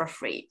Cambridge for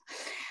free.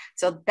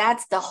 So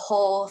that's the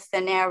whole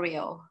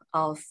scenario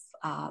of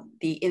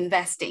the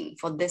investing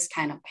for this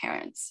kind of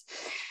parents.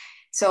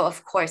 So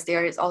of course,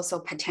 there is also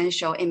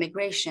potential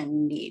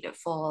immigration need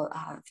for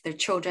the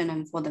children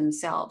and for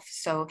themselves.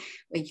 So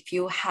if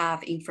you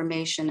have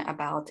information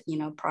about,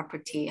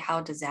 property,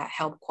 how does that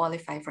help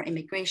qualify for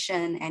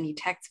immigration, any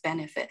tax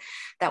benefit,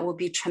 that will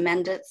be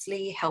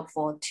tremendously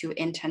helpful to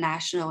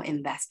international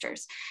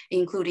investors,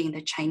 including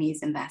the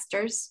Chinese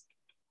investors.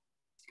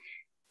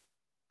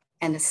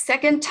 And the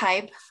second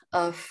type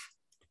of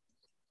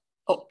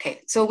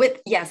Okay, so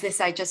yes,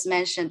 this I just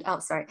mentioned. Oh,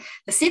 sorry.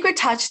 The secret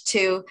touch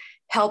to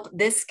help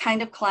this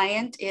kind of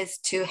client is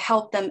to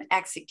help them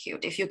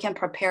execute. If you can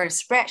prepare a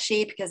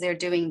spreadsheet because they're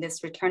doing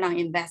this return on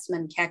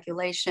investment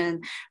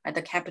calculation, right,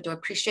 the capital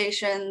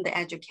appreciation, the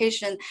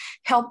education,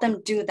 help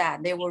them do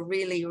that. They will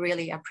really,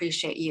 really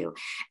appreciate you.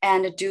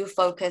 And do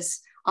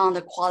focus on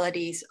the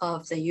qualities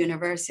of the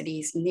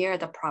universities near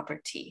the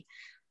property.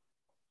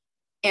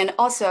 And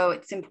also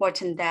it's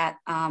important that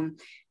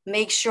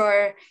make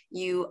sure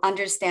you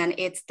understand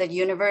it's the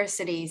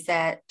universities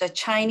that the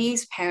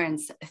Chinese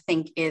parents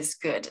think is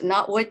good,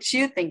 not what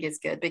you think is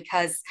good,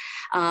 because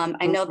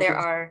I know there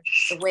are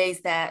the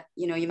ways that,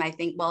 you know, you might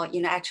think, well,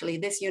 you know, actually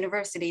this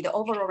university, the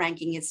overall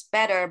ranking is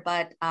better,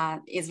 but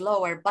is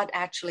lower, but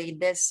actually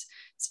this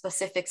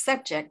specific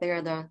subject, they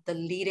are the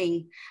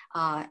leading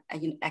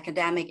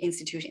academic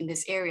institution in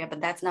this area,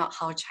 but that's not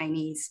how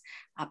Chinese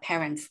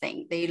parents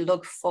think. They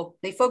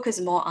they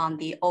focus more on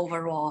the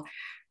overall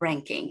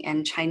ranking,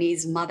 and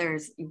Chinese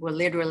mothers will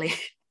literally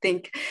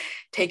take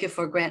it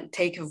for granted,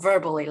 take it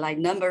verbally, like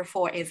number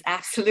 4 is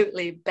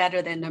absolutely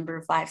better than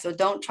number 5. So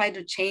don't try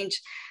to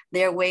change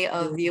their way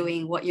of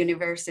viewing what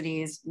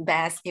university is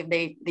best. If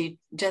they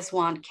just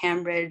want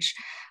Cambridge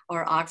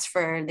or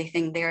Oxford, they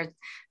think they're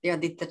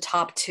the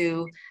top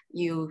 2,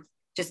 you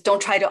just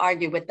don't try to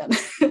argue with them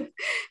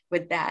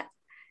with that.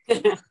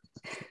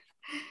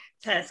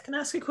 Tess, can I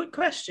ask a quick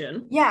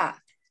question? Yeah.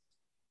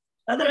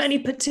 Are there any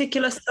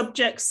particular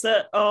subjects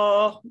that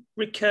are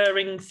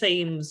recurring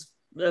themes,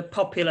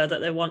 popular,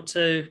 that they want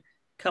to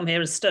come here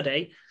and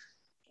study?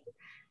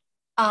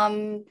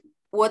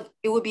 What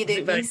it would be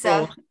the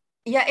visa.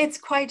 Yeah, it's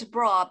quite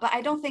broad, but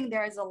I don't think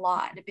there is a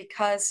lot,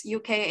 because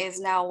UK is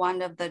now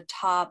one of the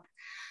top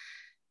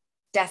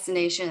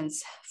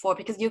destinations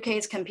because UK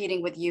is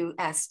competing with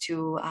US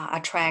to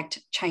attract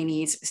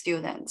Chinese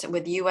students.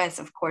 With US,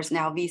 of course,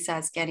 now visa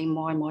is getting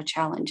more and more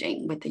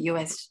challenging with the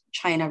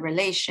US-China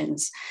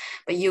relations,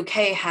 but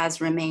UK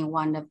has remained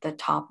one of the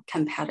top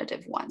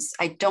competitive ones.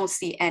 I don't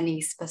see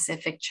any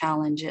specific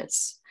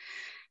challenges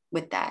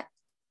with that.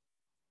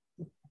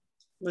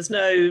 There's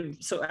no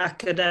sort of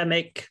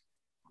academic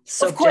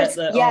subject. Of course,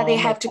 that yeah, they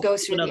have to go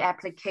through the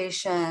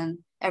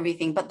application,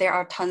 everything, but there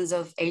are tons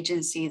of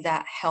agencies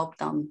that help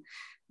them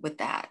with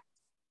that.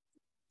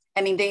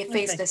 I mean, they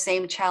face the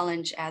same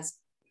challenge as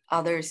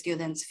other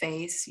students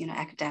face, you know,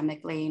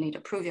 academically, you need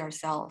to prove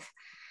yourself,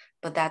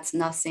 but that's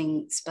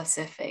nothing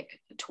specific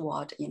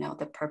toward, you know,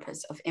 the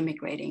purpose of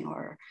immigrating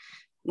or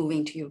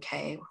moving to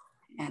UK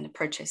and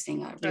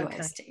purchasing a real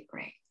estate,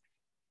 right?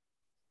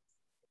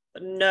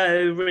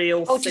 No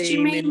real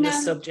theme in the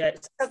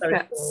subject.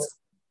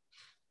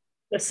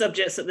 The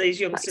subjects that these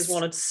youngsters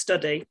wanted to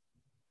study.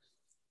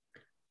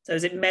 So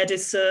is it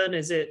medicine?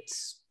 Is it?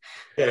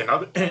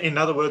 Yeah, in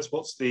other words,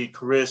 what's the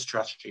career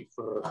strategy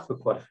for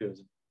quite a few of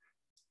them?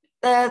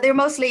 They're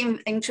mostly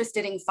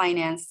interested in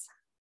finance,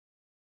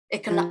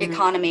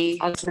 economy.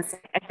 I was gonna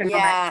say economics.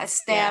 Yeah,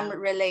 STEM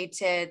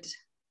related.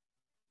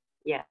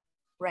 Yeah.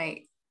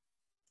 Right.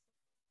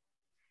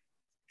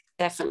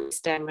 Definitely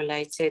STEM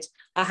related.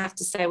 I have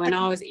to say, when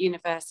I was at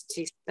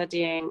university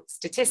studying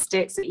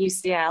statistics at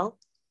UCL,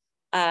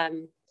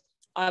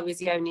 I was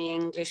the only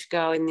English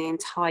girl in the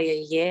entire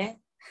year,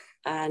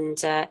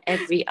 and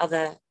every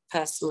other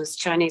person was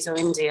Chinese or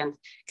Indian,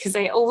 because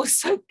they all were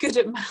so good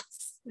at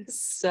maths.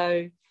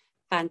 So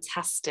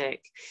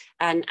fantastic.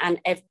 And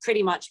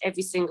pretty much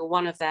every single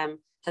one of them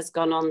has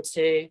gone on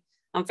to,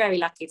 I'm very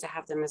lucky to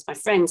have them as my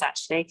friends,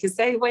 actually, because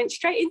they went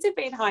straight into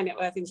being high net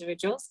worth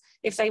individuals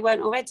if they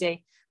weren't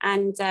already.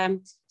 And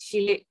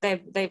they've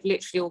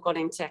literally all gone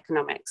into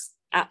economics,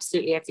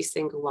 absolutely every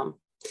single one.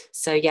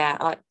 So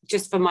yeah,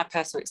 just from my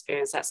personal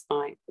experience, that's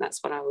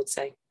what I would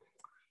say.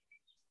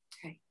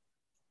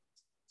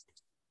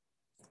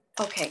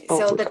 Okay,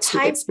 so the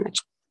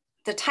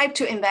type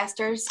 2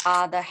 investors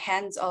are the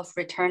hands-off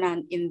return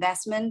on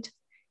investment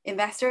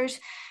investors.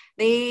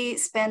 They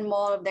spend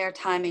more of their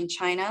time in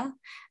China,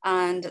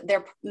 and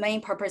their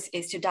main purpose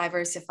is to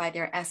diversify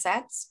their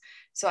assets.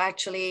 So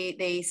actually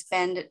they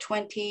spend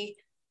 12%,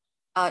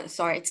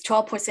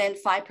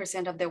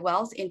 5% of their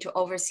wealth into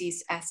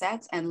overseas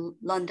assets, and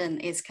London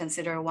is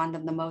considered one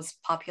of the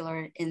most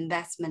popular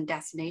investment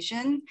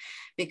destination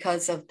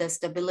because of the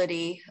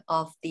stability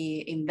of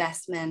the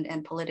investment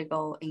and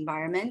political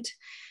environment,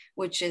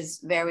 which is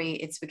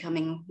it's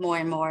becoming more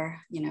and more,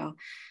 you know,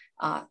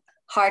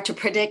 hard to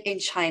predict in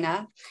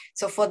China.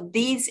 So for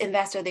these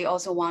investors, they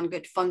also want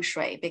good feng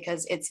shui,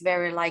 because it's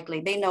very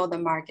likely, they know the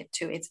market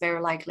too, it's very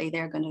likely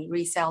they're going to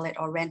resell it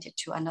or rent it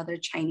to another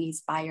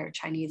Chinese buyer,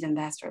 Chinese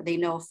investor. They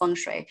know feng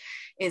shui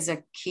is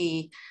a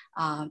key,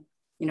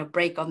 you know,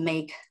 break or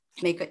make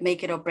make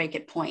it or break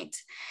it point.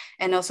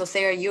 And also,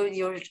 Sarah,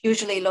 you're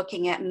usually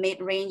looking at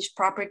mid-range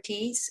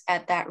properties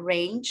at that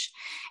range.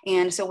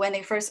 And so when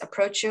they first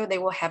approach you, they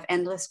will have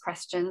endless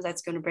questions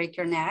that's going to break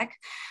your neck.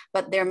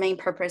 But their main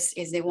purpose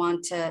is they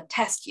want to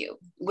test you.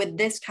 With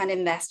this kind of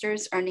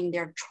investors, earning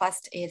their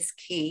trust is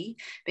key,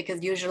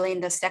 because usually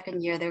in the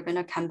second year, they're going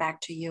to come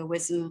back to you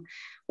with some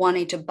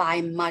wanting to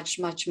buy much,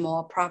 much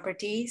more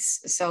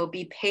properties. So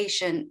be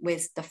patient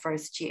with the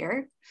first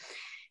year.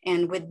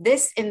 And with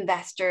this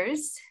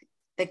investors,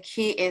 the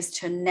key is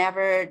to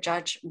never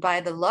judge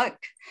by the look.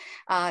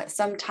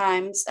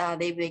 Sometimes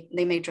they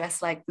may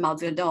dress like Mao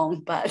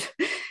Zedong, but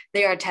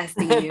they are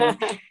testing you.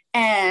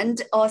 And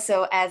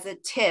also as a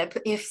tip,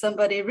 if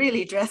somebody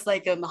really dressed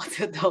like a Mao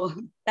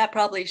Zedong, that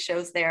probably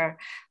shows their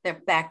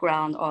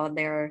background or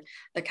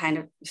the kind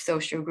of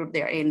social group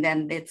they're in,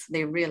 then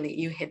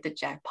you hit the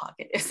jackpot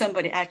if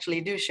somebody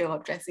actually do show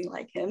up dressing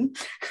like him.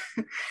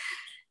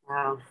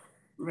 Wow.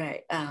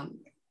 Right.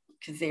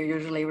 Because they're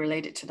usually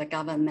related to the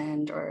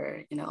government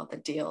or,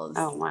 the deals.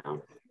 Oh,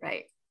 wow.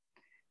 Right.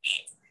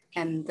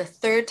 And the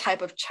third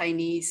type of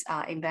Chinese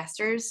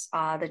investors,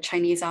 the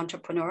Chinese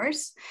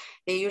entrepreneurs,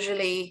 they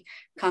usually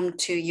come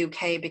to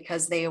UK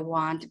because they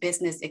want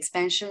business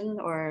expansion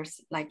or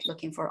like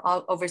looking for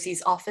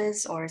overseas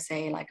office or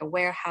say like a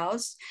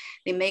warehouse.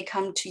 They may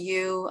come to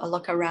you,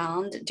 look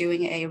around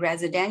doing a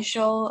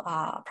residential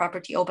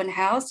property open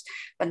house,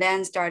 but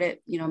then started,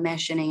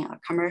 mentioning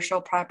commercial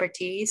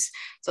properties.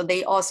 So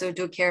they also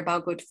do care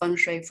about good feng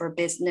shui for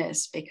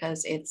business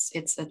because it's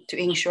to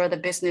ensure the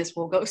business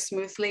will go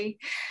smoothly.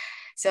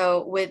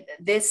 So with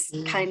this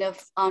kind of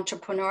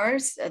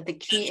entrepreneurs, the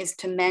key is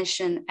to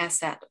mention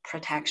asset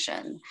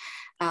protection.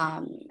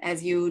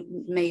 As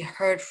you may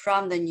heard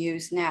from the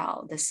news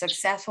now, the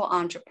successful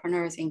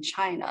entrepreneurs in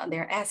China,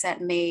 their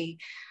asset may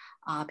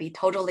be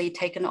totally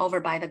taken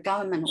over by the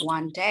government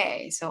one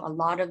day. So a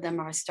lot of them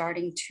are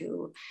starting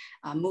to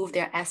move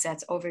their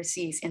assets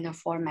overseas in the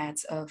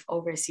formats of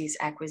overseas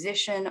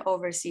acquisition,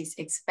 overseas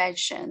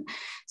expansion.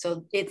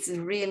 So it's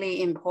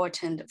really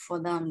important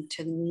for them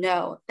to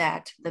know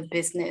that the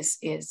business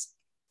is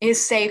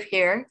safe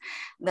here.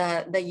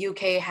 The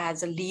UK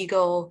has a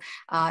legal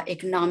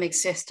economic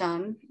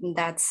system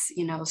that's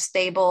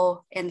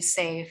stable and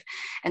safe,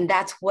 and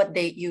that's what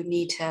you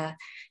need to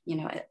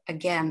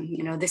again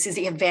this is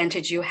the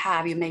advantage you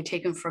have. You may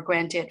take them for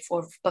granted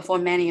but for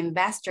many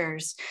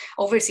investors,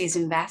 overseas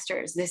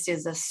investors, this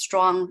is a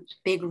strong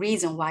big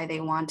reason why they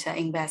want to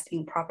invest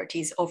in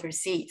properties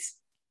overseas.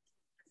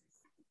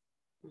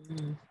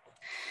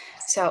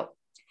 So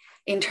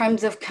in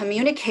terms of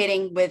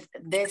communicating with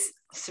these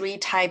three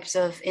types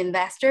of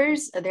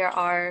investors, there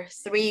are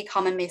three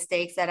common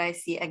mistakes that I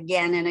see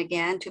again and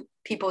again.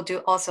 People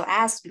do also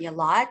ask me a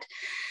lot.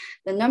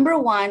 The number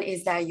one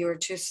is that you're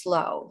too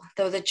slow.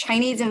 Though the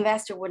Chinese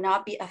investor would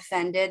not be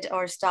offended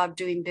or stop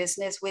doing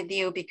business with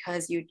you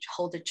because you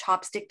hold the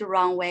chopstick the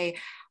wrong way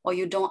or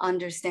you don't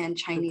understand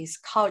Chinese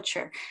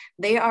culture.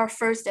 They are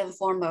first and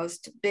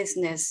foremost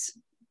business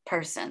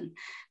person.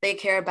 They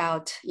care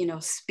about,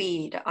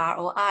 speed,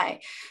 ROI.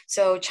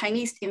 So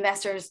Chinese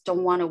investors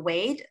don't want to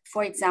wait.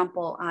 For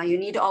example, you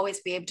need to always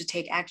be able to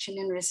take action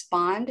and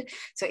respond.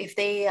 So if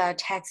they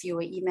text you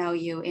or email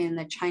you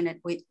in China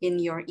in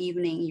your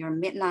evening, your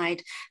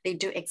midnight, they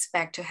do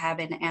expect to have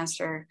an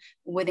answer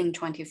within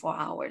 24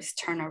 hours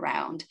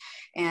turnaround.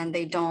 And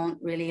they don't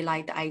really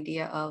like the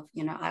idea of,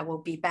 I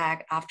will be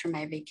back after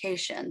my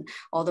vacation.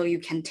 Although you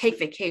can take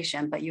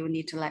vacation, but you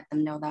need to let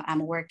them know that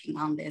I'm working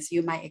on this.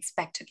 You might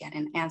expect to get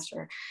an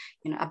answer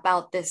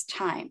about this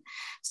time.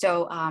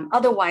 So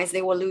otherwise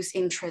they will lose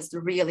interest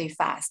really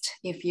fast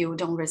if you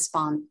don't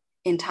respond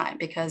in time,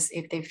 because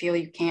if they feel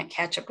you can't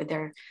catch up with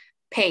their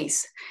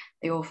pace,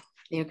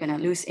 they're going to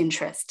lose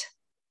interest.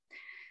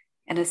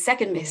 And the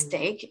second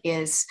mistake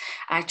is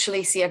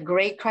actually see a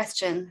great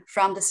question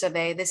from the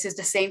survey. This is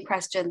the same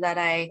question that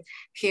I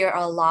hear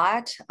a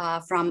lot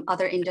from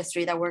other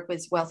industry that work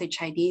with wealthy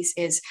Chinese,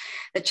 is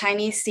the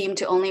Chinese seem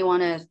to only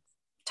want to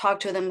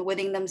talk to them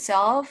within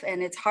themselves,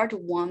 and it's hard to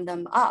warm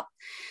them up.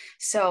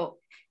 So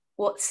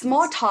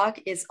small talk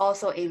is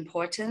also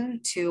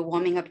important to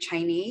warming up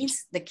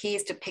Chinese. The key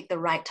is to pick the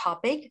right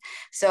topic.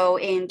 So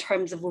in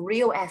terms of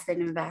real estate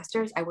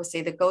investors, I would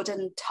say the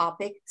golden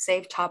topic,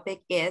 safe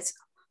topic is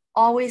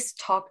always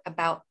talk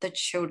about the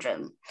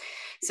children.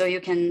 So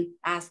you can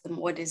ask them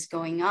what is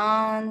going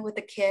on with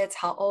the kids,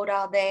 how old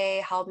are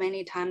they, how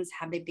many times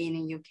have they been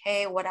in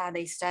UK, what are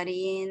they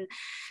studying.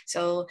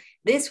 So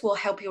this will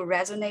help you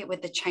resonate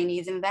with the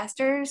Chinese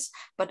investors,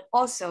 but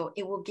also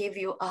it will give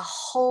you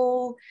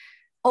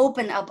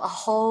open up a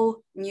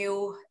whole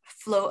new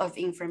flow of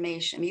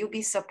information. You'll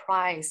be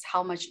surprised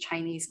how much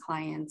Chinese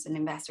clients and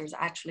investors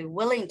are actually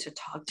willing to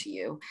talk to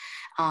you.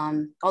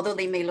 Although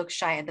they may look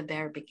shy at the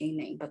very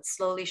beginning, but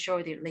slowly,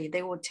 surely,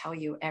 they will tell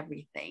you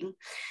everything.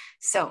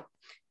 So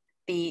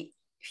if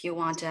you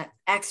want to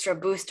extra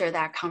booster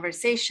that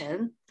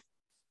conversation,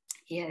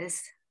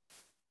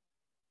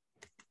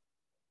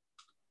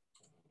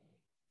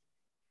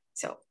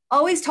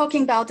 always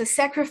talking about the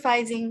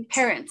sacrificing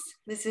parents.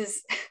 This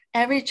is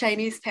every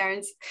Chinese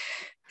parent's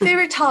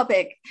favorite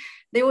topic.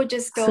 They will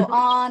just go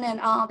on and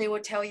on. They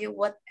will tell you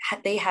what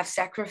they have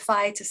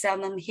sacrificed to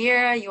send them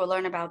here. You will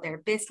learn about their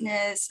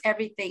business.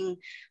 Everything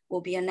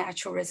will be a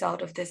natural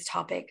result of this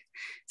topic.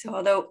 So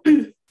although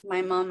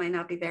my mom might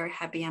not be very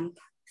happy I'm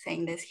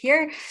saying this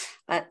here,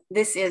 but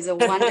this is a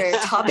wonder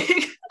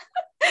topic.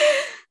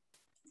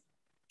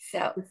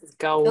 So this is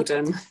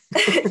golden.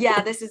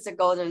 Yeah, this is a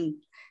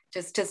golden.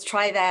 Just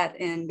try that,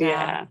 and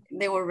yeah,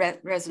 they will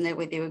resonate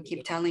with you.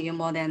 Keep telling you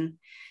more than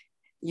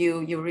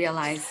you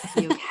realize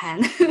you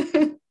can.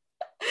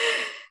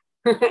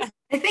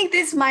 I think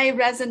this might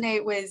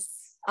resonate with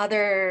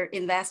other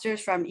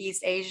investors from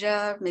East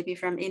Asia, maybe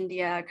from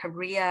India,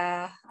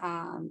 Korea,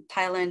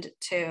 Thailand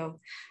too.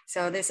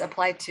 So this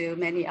applied to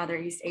many other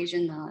East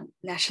Asian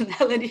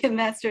nationality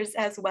investors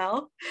as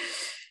well.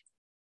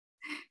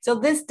 So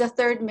the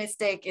third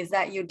mistake is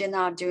that you did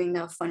not do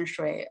enough feng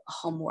shui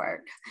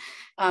homework,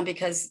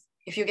 because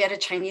if you get a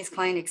Chinese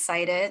client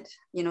excited,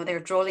 they're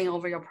drooling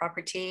over your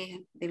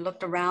property, they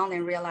looked around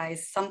and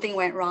realized something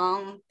went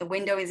wrong. The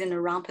window is in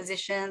the wrong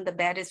position, the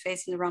bed is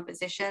facing the wrong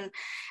position,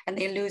 and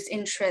they lose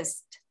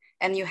interest,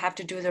 and you have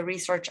to do the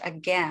research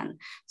again.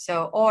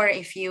 So, or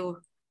if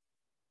you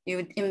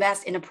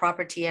invest in a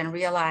property and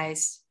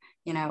realize,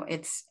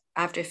 it's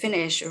after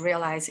finish, you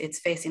realize it's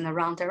facing the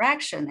wrong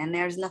direction, and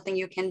there's nothing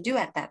you can do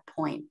at that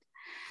point.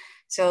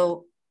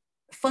 So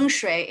feng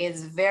shui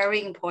is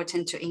very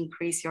important to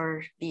increase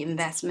the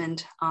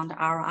investment on the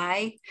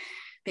ROI,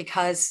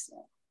 because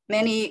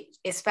many,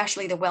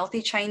 especially the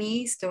wealthy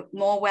Chinese, the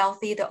more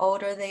wealthy, the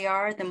older they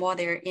are, the more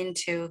they're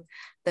into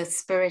the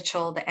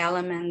spiritual, the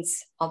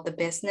elements of the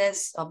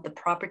business, of the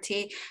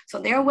property. So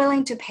they're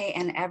willing to pay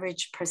an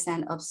average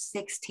percent of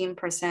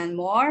 16%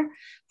 more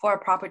for a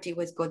property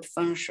with good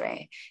feng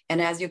shui.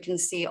 And as you can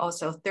see,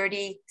 also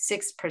 36%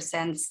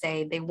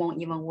 say they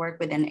won't even work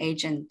with an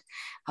agent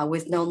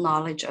with no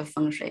knowledge of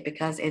feng shui,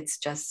 because it's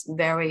just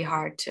very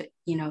hard to,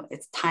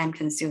 it's time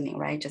consuming,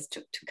 right? Just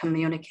to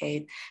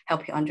communicate,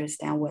 help you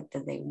understand what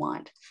do they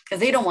want, because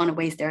they don't want to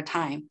waste their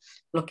time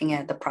looking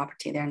at the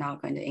property they're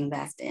not going to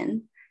invest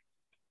in.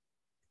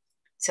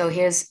 So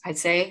I'd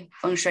say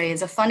feng shui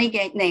is a funny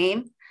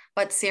name,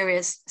 but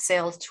serious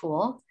sales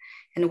tool.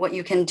 And what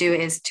you can do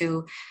is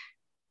to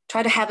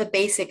try to have a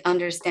basic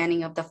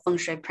understanding of the feng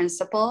shui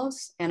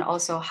principles, and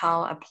also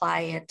how to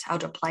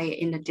apply it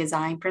in the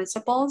design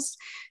principles,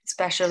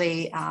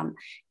 especially,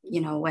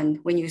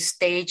 when you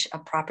stage a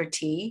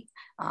property,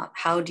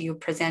 how do you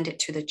present it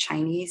to the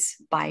Chinese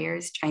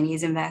buyers,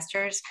 Chinese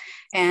investors,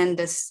 and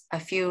a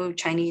few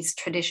Chinese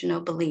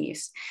traditional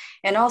beliefs.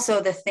 And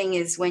also the thing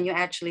is, when you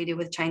actually deal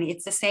with Chinese,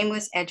 it's the same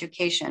with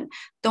education.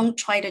 Don't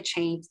try to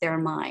change their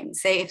mind.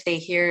 Say if they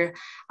hear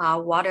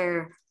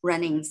water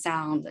running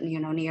sound,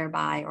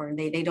 nearby, or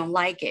they don't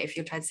like it. If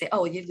you try to say,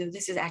 oh,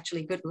 this is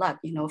actually good luck,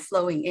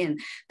 flowing in,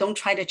 don't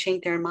try to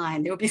change their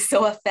mind. They'll be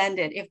so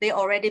offended. If they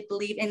already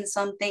believe in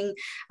something,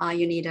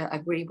 you need to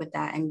agree with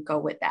that and go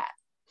with that.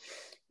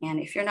 And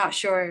if you're not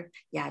sure,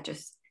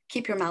 just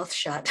keep your mouth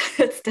shut.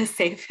 It's the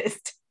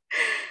safest.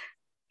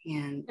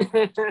 And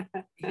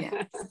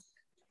yeah.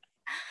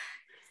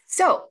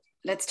 So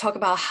let's talk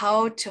about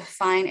how to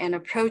find and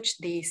approach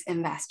these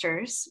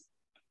investors.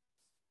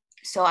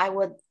 So I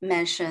would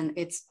mention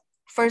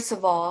first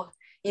of all,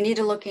 you need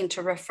to look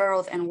into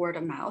referrals and word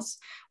of mouth.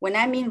 When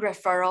I mean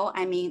referral,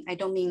 I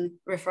don't mean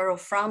referral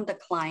from the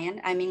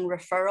client. I mean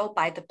referral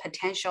by the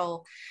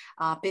potential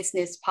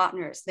business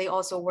partners. They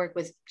also work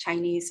with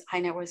Chinese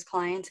high net worth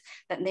clients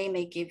that they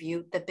may give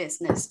you the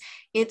business.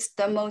 It's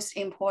the most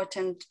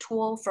important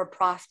tool for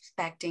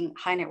prospecting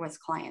high net worth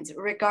clients,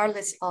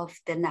 regardless of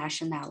the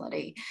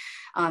nationality.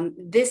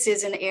 This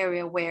is an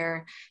area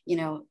where,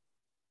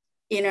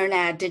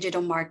 internet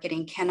digital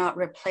marketing cannot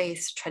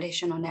replace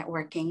traditional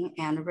networking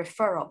and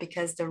referral,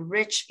 because the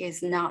rich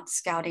is not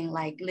scouting,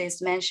 like Liz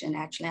mentioned,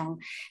 actually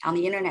on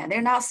the internet.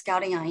 They're not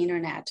scouting on the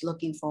internet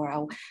looking for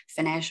a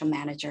financial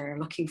manager,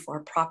 looking for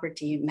a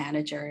property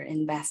manager,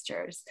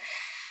 investors.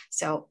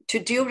 So to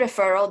do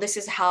referral, this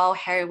is how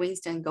Harry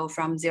Winston go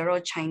from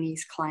 0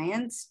 Chinese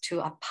clients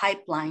to a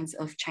pipelines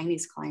of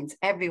Chinese clients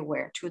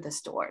everywhere to the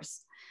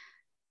stores.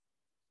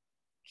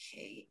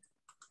 Okay.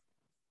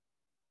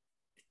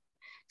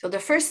 So the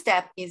first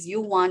step is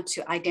you want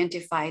to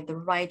identify the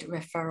right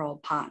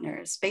referral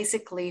partners.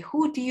 Basically,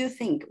 who do you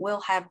think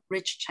will have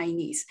rich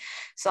Chinese?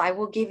 So I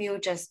will give you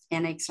just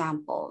an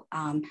example.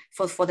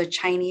 For the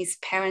Chinese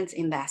parents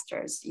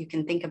investors, you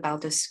can think about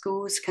the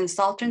schools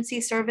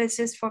consultancy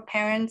services for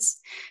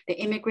parents, the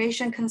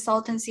immigration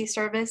consultancy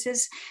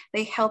services.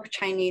 They help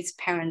Chinese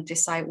parents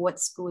decide what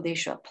school they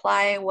should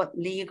apply, what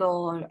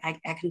legal or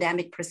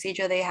academic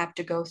procedure they have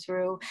to go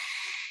through.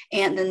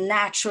 And then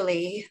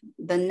naturally,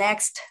 the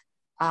next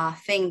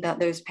thing that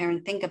those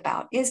parents think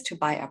about is to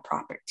buy a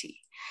property,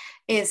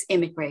 is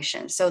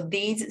immigration. So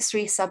these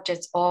 3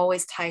 subjects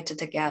always tied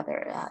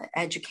together,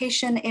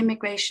 education,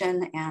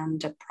 immigration,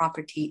 and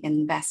property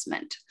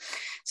investment.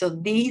 So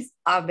these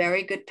are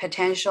very good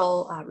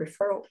potential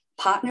referral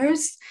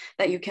partners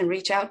that you can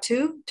reach out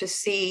to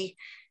see.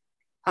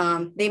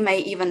 They may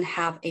even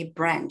have a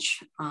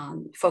branch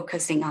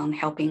focusing on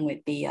helping with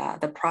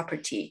the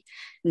property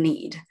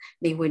need.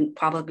 They would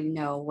probably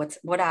know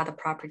what are the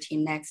property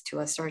next to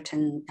a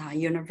certain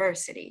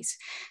universities.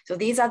 So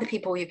these are the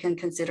people you can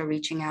consider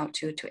reaching out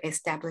to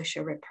establish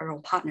a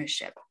referral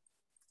partnership.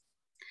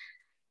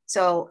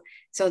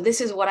 So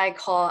this is what I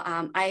call,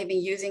 I've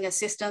been using a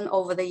system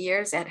over the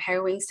years at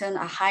Harry Winston,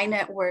 a high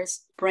net worth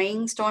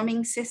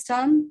brainstorming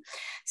system.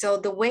 So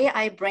the way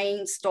I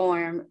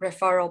brainstorm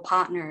referral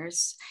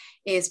partners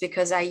is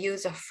because I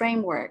use a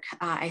framework.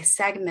 I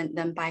segment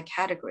them by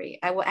category.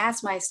 I will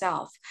ask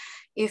myself,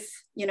 if,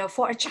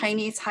 for a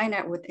Chinese high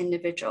net worth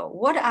individual,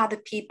 what are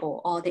the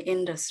people or the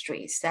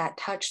industries that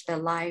touch their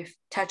life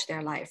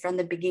from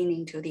the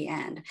beginning to the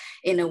end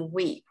in a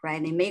week,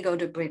 right? They may go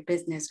to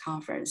business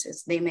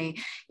conferences. They may,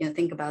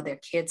 think about their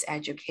kids'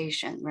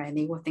 education, right?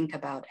 They will think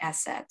about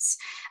assets,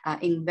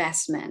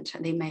 investment.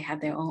 They may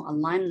have their own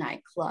alumni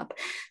club.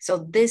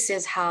 So this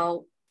is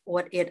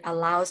what it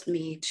allows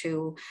me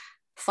to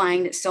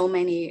find so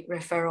many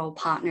referral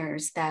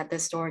partners that the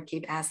store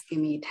keep asking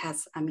me,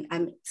 Tess, I'm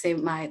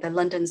the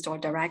London store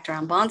director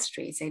on Bond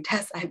Street, say,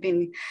 Tess, I've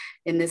been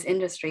in this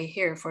industry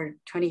here for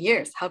 20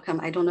 years. How come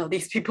I don't know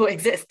these people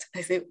exist?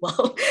 I say,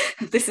 well,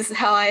 this is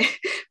how I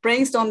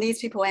brainstorm these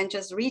people and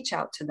just reach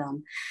out to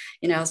them.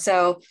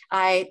 So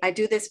I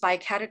do this by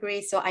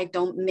category so I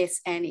don't miss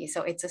any.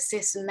 So it's a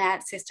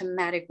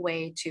systematic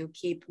way to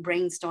keep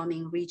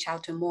brainstorming, reach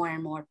out to more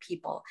and more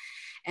people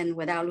and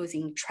without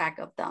losing track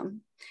of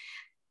them.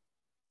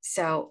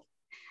 So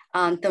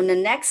then the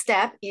next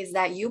step is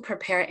that you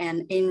prepare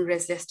an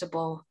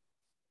irresistible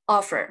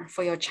offer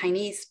for your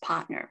Chinese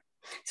partner.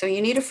 So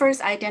you need to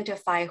first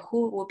identify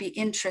who will be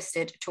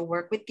interested to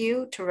work with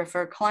you, to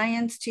refer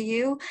clients to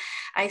you.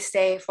 I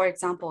say, for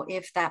example,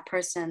 if that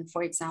person,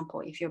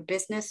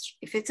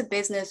 if it's a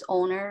business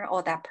owner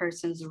or that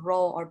person's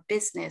role or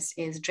business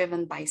is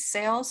driven by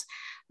sales,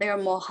 they are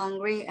more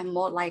hungry and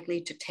more likely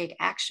to take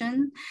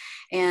action.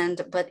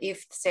 But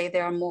if, say,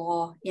 they are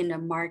more in a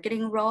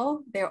marketing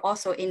role, they're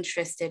also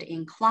interested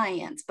in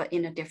clients, but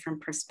in a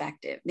different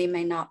perspective. They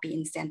may not be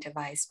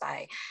incentivized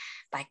by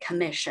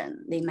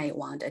commission. They may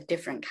want a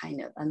different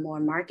kind of a more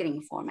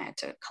marketing format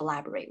to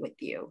collaborate with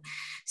you.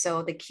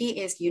 So the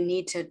key is you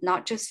need to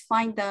not just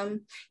find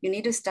them, you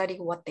need to study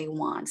what they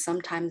want.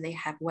 Sometimes they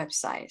have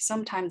websites,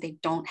 sometimes they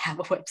don't have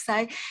a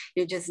website.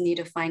 You just need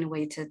to find a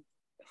way to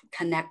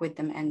connect with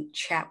them and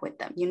chat with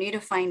them. You need to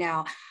find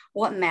out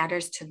what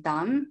matters to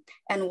them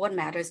and what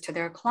matters to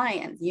their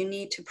clients. You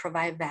need to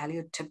provide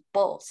value to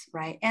both,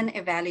 right? And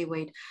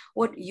evaluate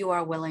what you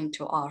are willing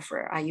to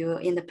offer. Are you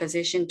in the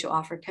position to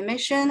offer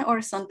commission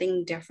or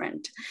something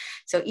different?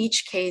 So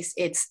each case,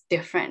 it's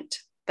different,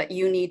 but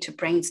you need to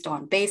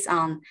brainstorm based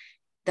on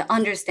the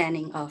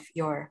understanding of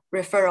your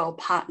referral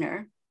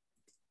partner.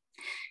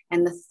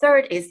 And the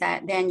third is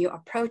that then you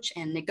approach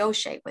and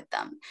negotiate with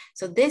them.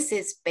 So this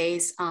is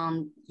based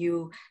on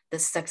the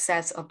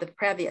success of the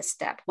previous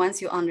step.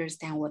 Once you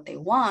understand what they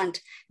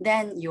want,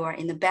 then you are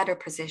in a better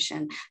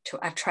position to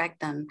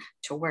attract them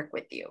to work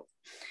with you.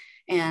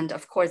 And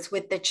of course,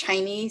 with the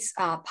Chinese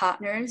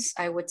partners,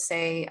 I would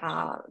say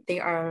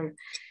they are,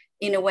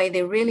 in a way,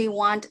 they really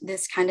want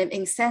this kind of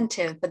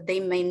incentive, but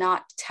they may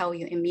not tell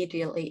you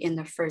immediately in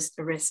the first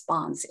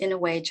response. In a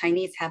way,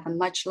 Chinese have a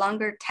much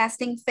longer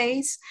testing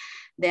phase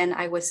than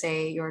I would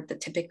say the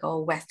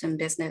typical Western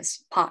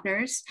business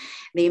partners.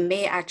 They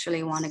may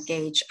actually want to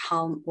gauge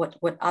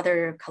what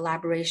other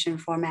collaboration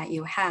format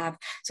you have.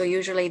 So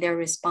usually their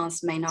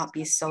response may not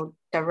be so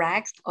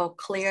direct or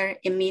clear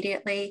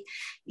immediately,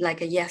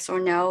 like a yes or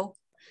no.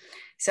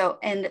 So,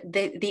 and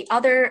the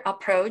other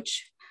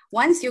approach,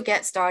 once you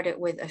get started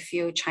with a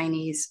few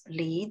Chinese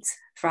leads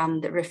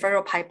from the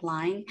referral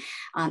pipeline,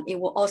 it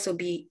will also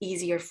be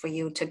easier for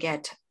you to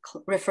get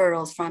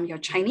referrals from your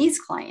Chinese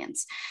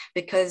clients,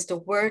 because the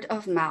word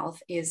of mouth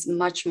is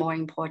much more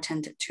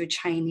important to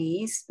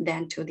Chinese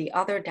than to the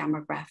other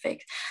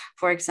demographic.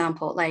 For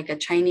example, like a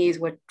Chinese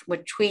would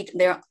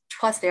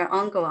trust their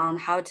uncle on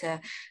how to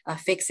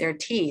fix their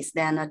teeth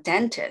than a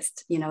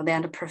dentist,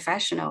 than a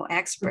professional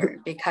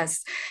expert,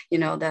 because,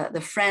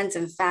 the friends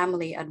and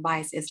family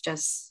advice is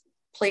just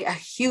play a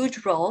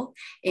huge role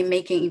in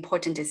making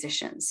important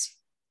decisions.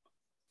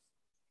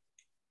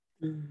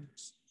 Mm.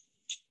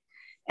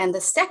 And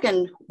the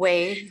second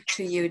way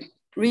to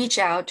reach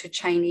out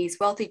to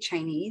wealthy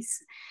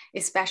Chinese,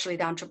 especially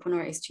the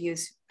entrepreneur, is to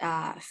use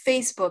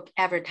Facebook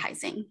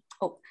advertising.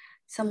 Oh,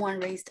 someone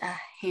raised a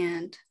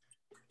hand.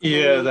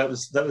 Yeah, that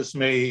was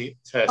me,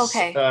 Tess.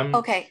 Okay,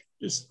 okay.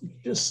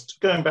 Just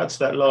going back to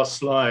that last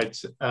slide,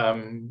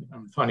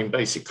 I'm finding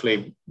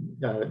basically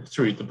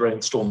through the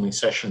brainstorming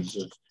sessions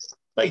of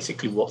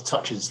basically what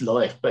touches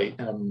life,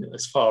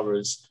 as far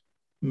as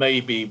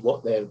maybe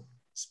what their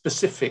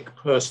specific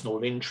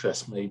personal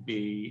interest may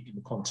be in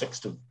the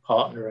context of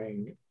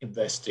partnering,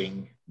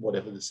 investing,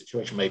 whatever the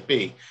situation may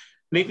be.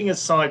 Leaving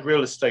aside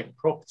real estate and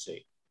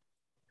property,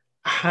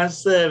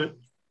 has there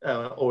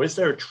or is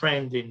there a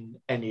trend in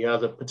any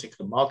other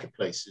particular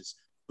marketplaces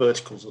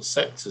verticals or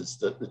sectors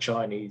that the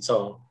Chinese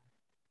are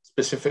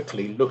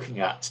specifically looking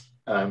at,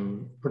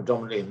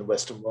 predominantly in the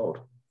Western world.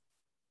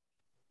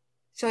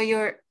 So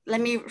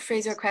let me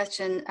phrase your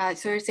question.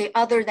 So you say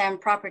other than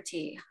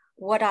property,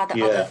 what are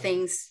the other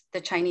things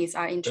the Chinese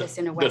are interested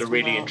in the Western that are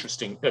really world?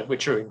 interesting,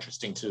 which are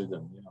interesting to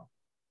them? You know,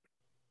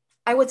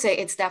 I would say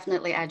it's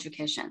definitely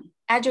education.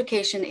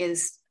 Education is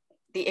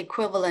the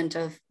equivalent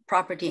of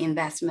property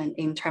investment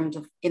in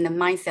the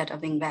mindset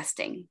of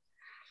investing.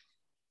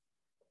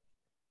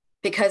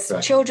 Because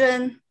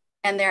children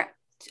and their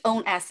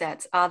own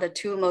assets are the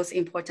two most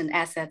important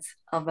assets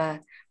of a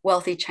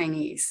wealthy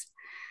Chinese.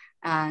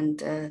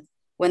 And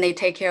when they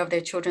take care of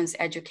their children's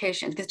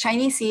education, because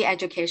Chinese see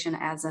education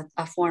as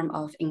a form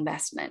of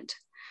investment.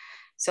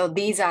 So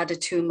these are the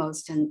two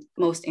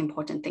most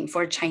important things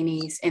for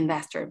Chinese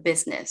investor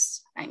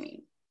business, I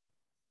mean.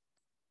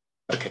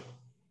 Okay.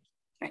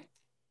 Right.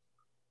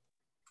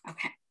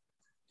 Okay.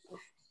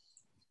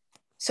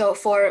 So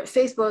for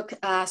Facebook,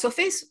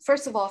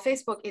 first of all,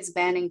 Facebook is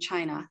banned in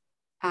China.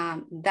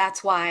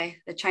 That's why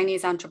the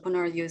Chinese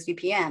entrepreneur use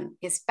VPN,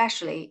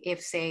 especially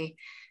if, say,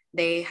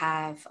 they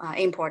have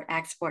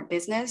import-export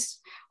business,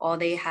 or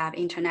they have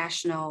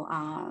international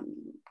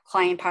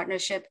client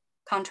partnership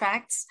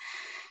contracts.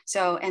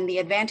 So, and the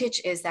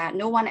advantage is that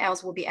no one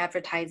else will be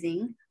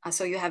advertising.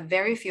 So you have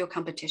very few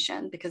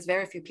competition, because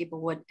very few people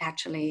would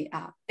actually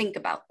think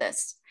about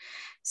this.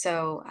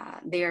 So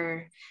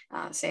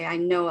say, I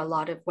know a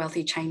lot of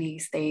wealthy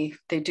Chinese, they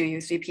do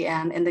use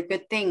VPN. And the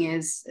good thing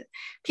is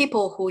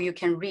people who you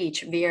can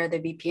reach via the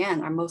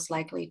VPN are most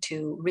likely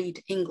to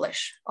read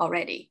English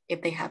already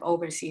if they have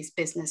overseas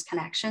business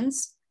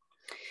connections.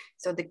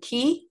 So the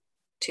key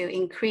to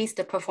increase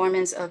the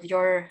performance of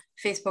your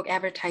Facebook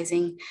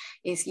advertising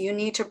is you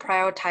need to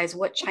prioritize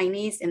what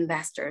Chinese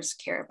investors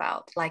care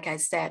about. Like I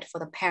said, for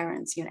the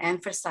parents, you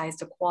emphasize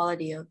the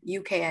quality of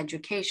UK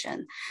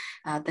education,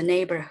 the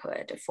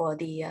neighborhood. For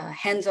the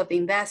hands-up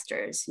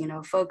investors,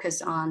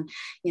 focus on,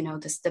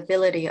 the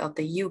stability of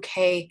the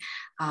UK,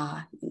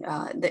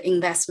 the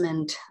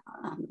investment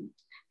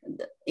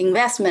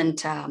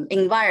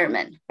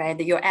environment, right?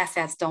 That your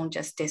assets don't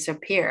just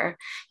disappear.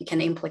 You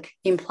can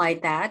imply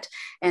that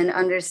and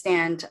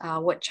understand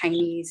what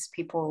Chinese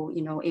people,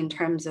 in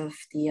terms of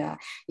the,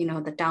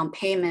 the down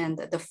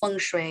payment, the feng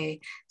shui.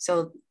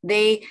 So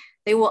they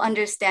will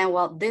understand,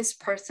 well, this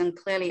person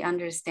clearly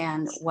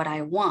understands what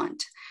I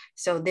want.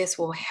 So this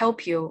will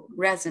help you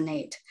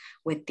resonate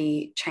with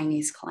the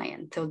Chinese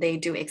client. So they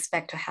do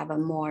expect to have a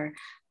more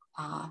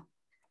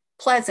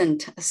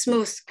pleasant,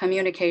 smooth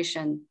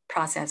communication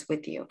process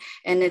with you.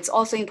 And it's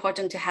also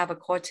important to have a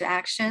call to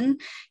action.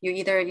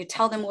 You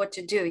tell them what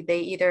to do. They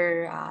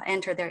either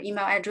enter their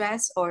email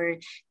address or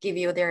give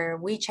you their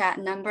WeChat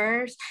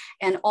numbers.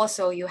 And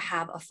also you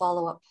have a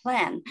follow-up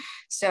plan.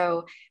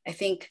 So I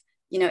think,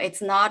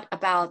 it's not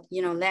about,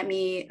 let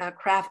me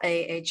craft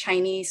a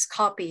Chinese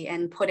copy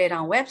and put it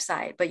on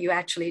website, but you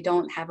actually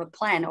don't have a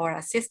plan or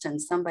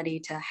assistant, somebody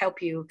to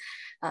help you,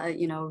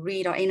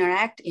 read or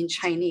interact in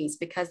Chinese,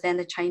 because then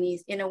the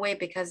Chinese, in a way,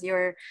 because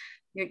you're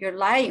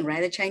lying,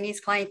 right? The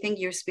Chinese client think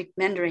you speak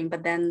Mandarin,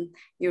 but then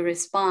you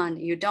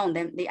respond, you don't,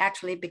 then they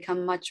actually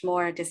become much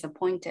more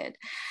disappointed.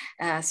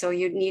 So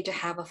you need to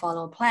have a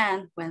follow-up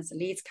plan. When the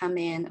leads come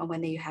in or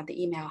when you have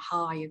the email,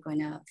 how are you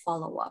going to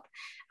follow up,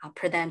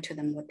 present to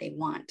them what they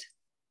want?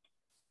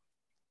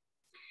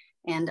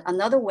 And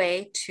another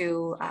way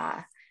to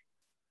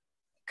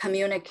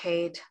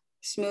communicate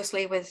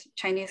smoothly with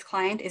Chinese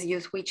client is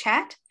use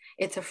WeChat.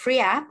 It's a free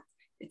app.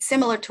 It's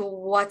similar to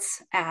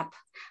WhatsApp,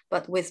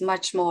 but with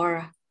much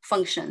more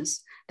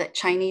functions that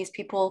Chinese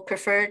people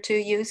prefer to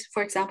use.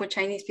 For example,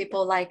 Chinese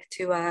people like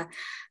to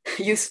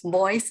use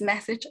voice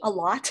message a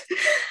lot.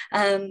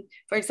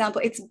 For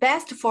example, it's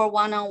best for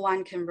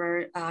one-on-one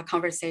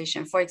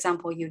conversation. For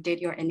example, you did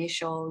your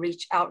initial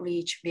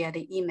outreach via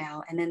the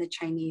email, and then the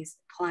Chinese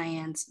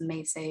clients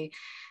may say,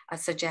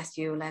 suggest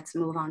you, let's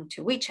move on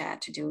to WeChat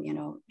to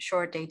do,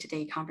 short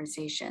day-to-day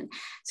conversation.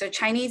 So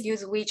Chinese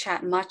use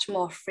WeChat much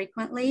more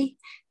frequently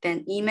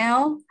than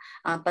email,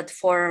 but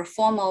for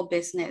formal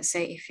business,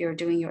 say if you're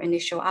doing your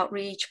initial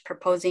outreach,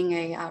 proposing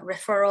a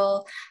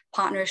referral,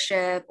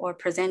 partnership, or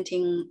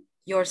presenting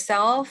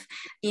yourself,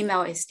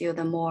 email is still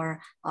the more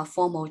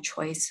formal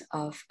choice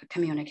of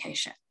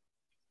communication.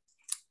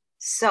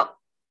 So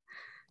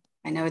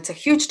I know it's a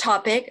huge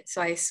topic,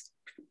 so I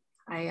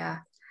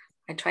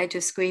tried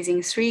to squeeze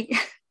in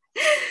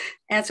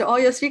answer all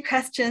your 3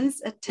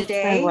 questions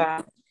today. Oh,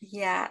 wow.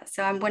 Yeah,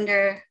 so I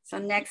wonder, so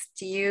next,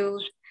 do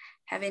you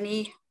have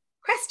any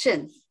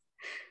questions?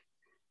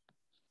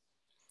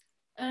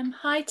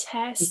 Hi,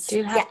 Tess. We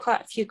do have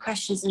quite a few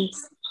questions.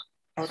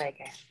 Oh, there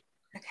you go.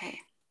 Okay.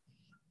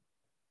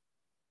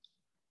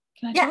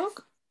 Can I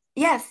talk?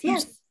 Yes.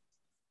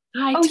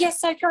 Hi. Oh,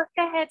 yes, so go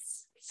ahead.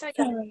 Sorry.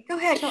 Go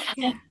ahead.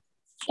 Yeah.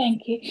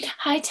 Thank you.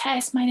 Hi,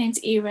 Tess. My name's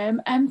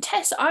Iram.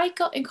 Tess, I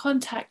got in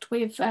contact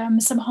with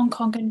some Hong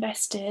Kong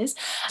investors,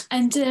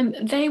 and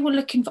they were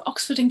looking for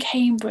Oxford and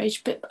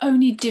Cambridge, but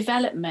only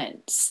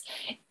developments.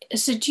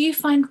 So do you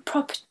find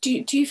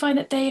do you find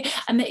that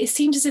it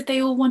seems as if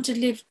they all want to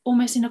live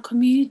almost in a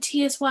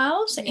community as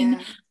well, so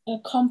in a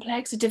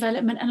complex, a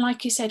development, and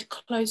like you said,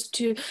 close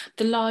to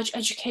the large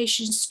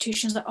education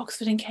institutions like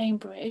Oxford and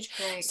Cambridge.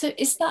 Right. So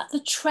is that the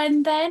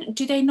trend then?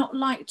 Do they not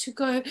like to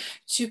go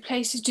to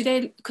places? Do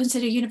they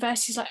consider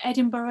universities like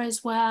Edinburgh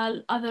as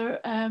well, other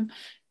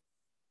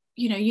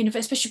you know,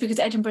 especially because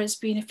Edinburgh has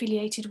been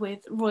affiliated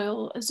with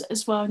Royal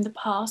as well in the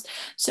past.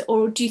 So,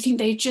 or do you think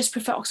they just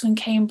prefer Oxford and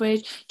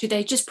Cambridge? Do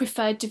they just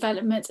prefer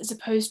developments as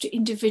opposed to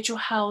individual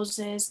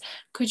houses?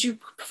 Could you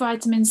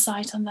provide some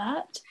insight on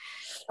that?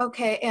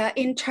 Okay,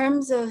 in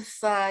terms of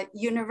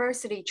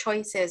university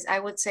choices, I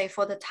would say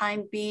for the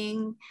time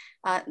being,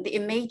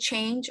 it may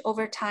change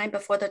over time,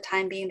 but for the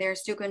time being, they're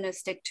still going to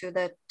stick to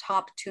the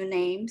top 2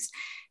 names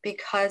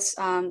because,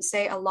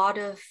 say, a lot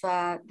of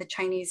the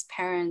Chinese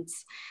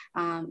parents,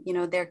 you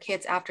know, their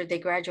kids, after they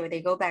graduate,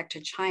 they go back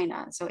to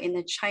China. So in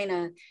the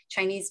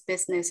Chinese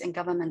business and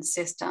government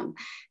system,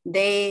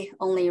 they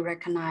only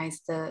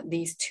recognize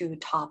these 2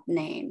 top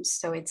names.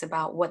 So it's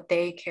about what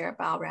they care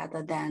about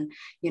rather than,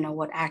 you know,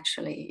 what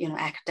actually, you know,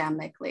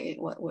 academically,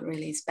 what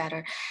really is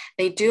better.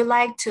 They do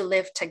like to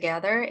live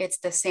together. It's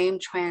the same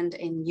trend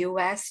in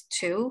US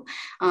too,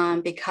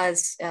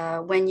 because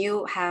when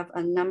you have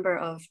a number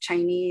of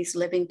Chinese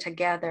living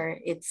together,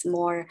 it's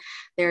more,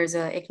 there's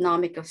an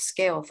economic of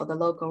scale for the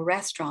local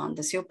restaurant,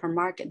 the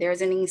supermarket.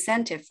 There's an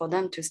incentive for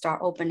them to start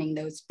opening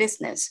those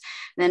business.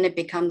 Then it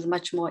becomes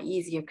much more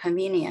easier,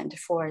 convenient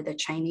for the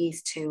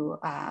Chinese to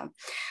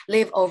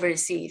live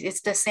overseas.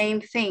 It's the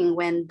same thing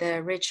when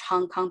the rich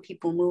Hong Kong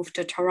people moved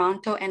to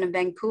Toronto and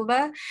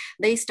Vancouver.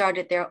 They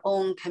started their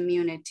own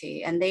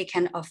community, and they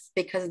can,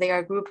 because they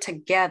are grouped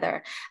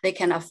together, they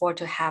can afford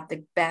to have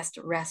the best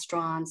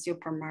restaurants,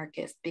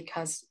 supermarkets,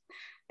 because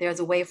there's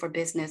a way for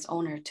business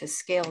owner to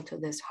scale to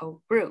this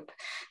whole group.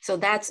 So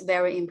that's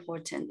very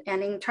important.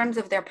 And in terms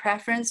of their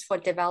preference for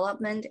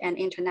development and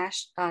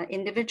international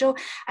individual,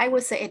 I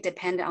would say it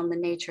depends on the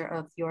nature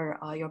of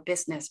your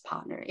business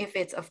partner. If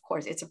it's, of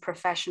course, it's a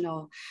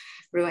professional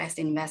real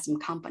estate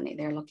investment company,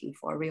 they're looking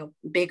for real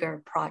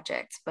bigger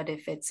projects. But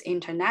if it's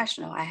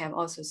international, I have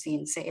also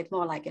seen, say, it's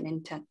more like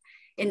an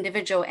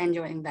individual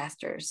angel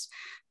investors.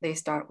 They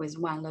start with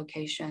 1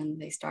 location,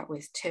 they start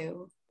with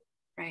 2,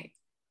 right?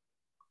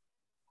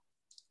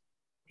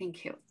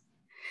 Thank you.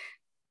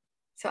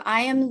 So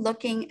I am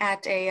looking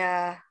at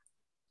a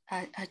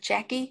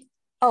Jackie.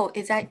 Oh,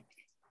 is that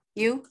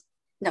you?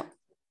 No.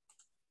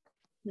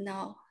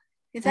 No.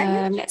 Is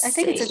that you? I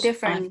think it's a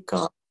different.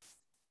 Oh,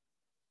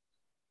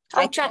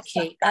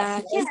 Jackie.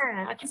 Yeah,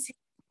 I can see.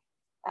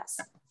 That's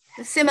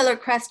similar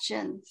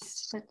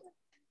questions. But,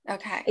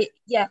 okay.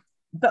 Yeah,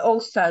 but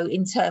also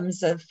in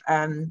terms of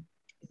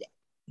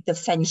the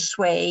feng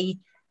shui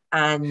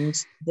and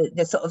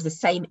the sort of the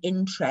same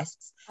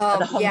interests. Are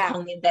the Hong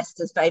Kong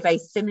investors very, very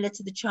similar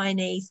to the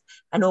Chinese?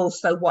 And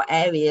also what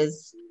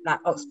areas like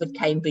Oxford,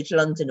 Cambridge,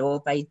 London,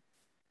 or very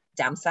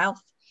down south?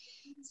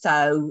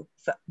 So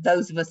for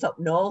those of us up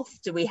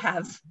north, do we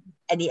have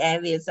any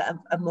areas that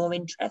are more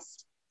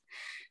interest?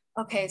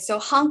 Okay, so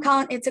Hong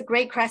Kong, it's a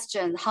great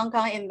question. Hong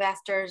Kong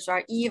investors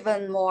are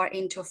even more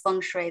into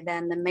feng shui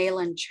than the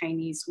mainland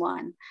Chinese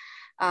one.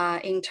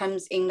 In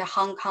the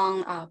Hong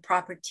Kong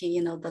property,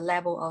 you know, the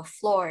level of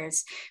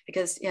floors,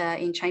 because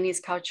in Chinese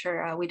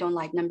culture, we don't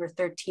like number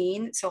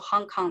 13. So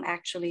Hong Kong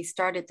actually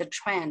started the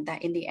trend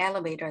that in the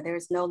elevator, there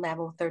is no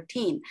level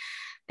 13.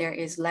 There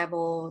is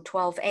level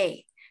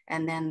 12A.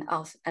 And then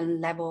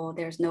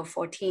there's no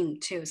 14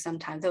 too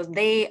sometimes. So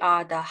they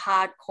are the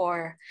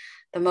hardcore,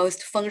 the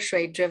most feng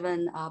shui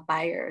driven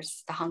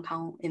buyers, the Hong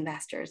Kong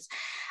investors.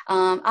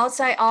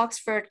 Outside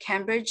Oxford,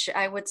 Cambridge,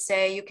 I would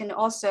say you can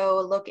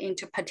also look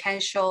into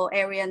potential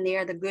area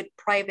near the good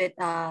private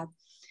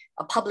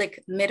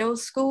public middle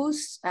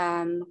schools,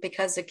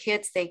 because the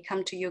kids, they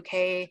come to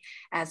UK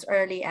as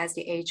early as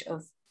the age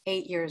of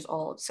 8 years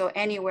old. So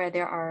anywhere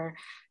there are,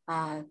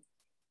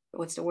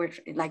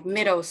 like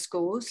middle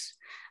schools,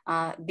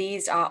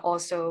 these are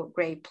also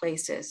great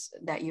places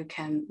that you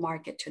can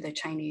market to the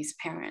Chinese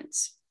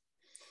parents.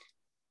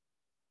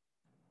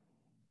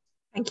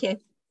 Thank you.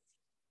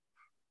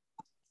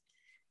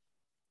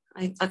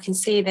 I can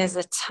see there's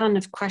a ton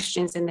of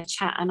questions in the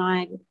chat, and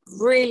I'm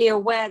really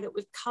aware that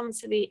we've come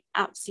to the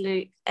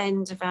absolute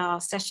end of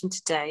our session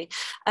today.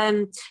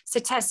 So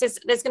Tess,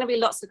 there's going to be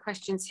lots of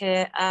questions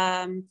here.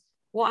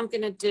 What I'm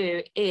going to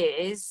do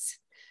is,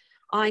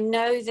 I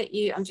know that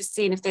I'm just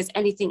seeing if there's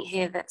anything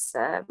here that's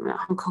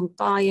Hong Kong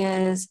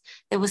buyers.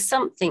 There was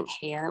something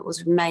here that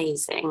was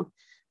amazing.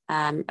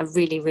 A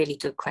really, really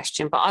good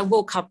question, but I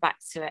will come back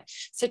to it.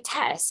 So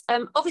Tess,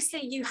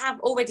 obviously you have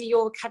already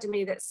your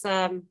academy that's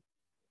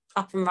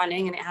up and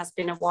running, and it has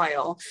been a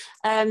while.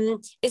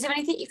 Is there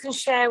anything you can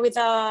share with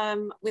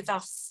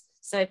us?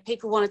 So if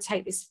people want to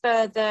take this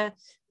further,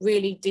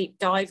 really deep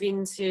dive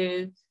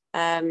into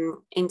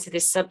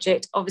this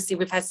subject. Obviously,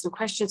 we've had some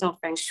questions on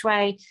feng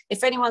shui.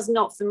 If anyone's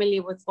not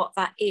familiar with what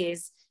that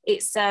is,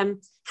 it's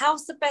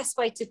how's the best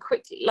way to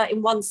quickly, like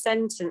in one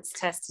sentence,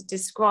 Tess, to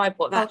describe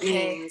what that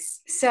means?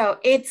 So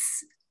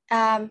it's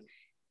I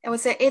would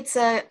say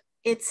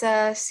it's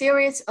a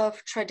series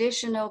of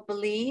traditional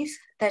beliefs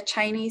that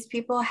Chinese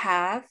people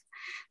have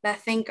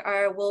that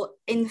will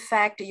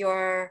infect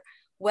your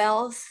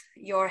wealth,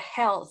 your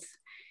health,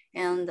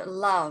 and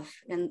love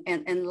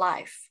and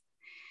life.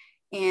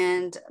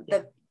 And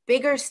the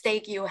bigger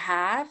stake you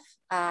have,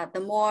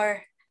 the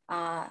more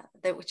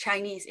the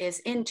Chinese is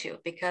into,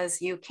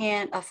 because you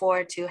can't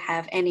afford to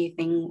have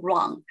anything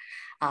wrong.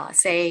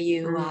 Say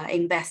you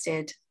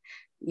invested,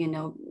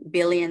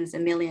 billions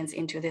and millions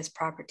into this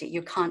property,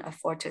 you can't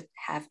afford to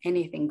have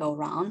anything go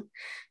wrong.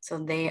 So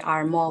they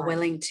are more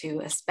willing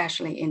to,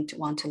 especially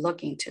want to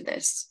look into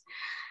this.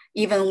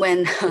 Even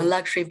when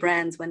luxury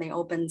brands, when they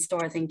open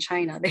stores in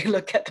China, they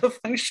look at the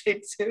feng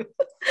shui too,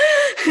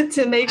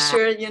 to make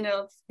sure,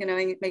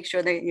 make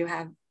sure that you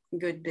have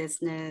good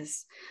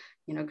business,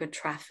 good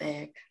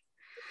traffic.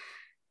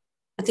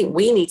 I think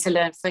we need to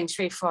learn feng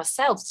shui for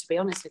ourselves, to be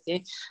honest with you.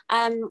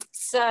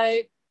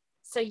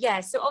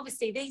 So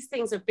obviously these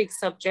things are big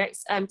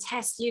subjects.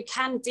 Tess, you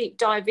can deep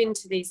dive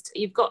into these.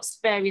 You've got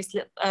various,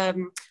 I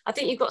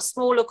think you've got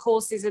smaller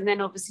courses, and then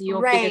obviously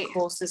your bigger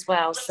course as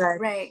well. So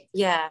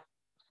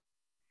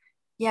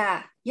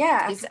Yeah,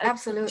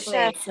 absolutely.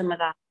 Share some of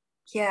that.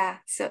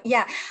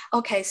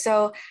 Okay,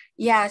 so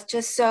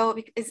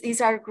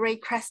these are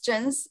great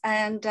questions,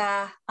 and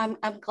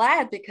I'm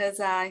glad, because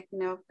that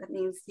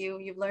means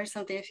you've learned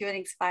something, you feel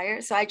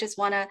inspired. So I just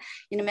want to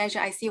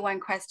mention, I see one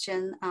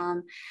question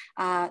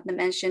that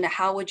mentioned,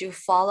 how would you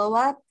follow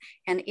up,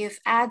 and if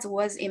ads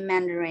was in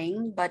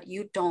Mandarin but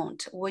you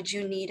don't, would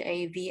you need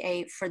a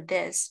VA for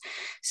this?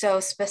 So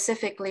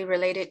specifically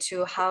related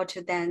to how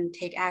to then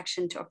take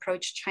action to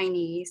approach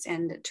Chinese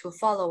and to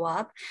follow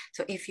up.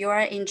 So if you are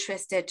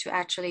interested to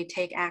actually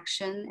take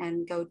action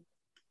and go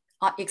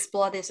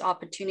explore this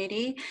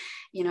opportunity,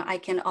 I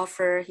can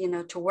offer,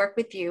 to work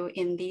with you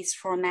in these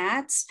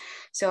formats.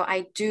 So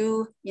I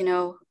do,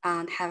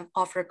 have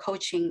offer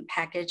coaching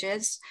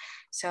packages.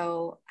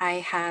 So I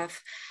have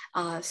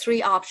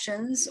 3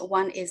 options.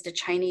 One is the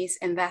Chinese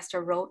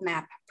Investor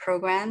Roadmap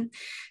program.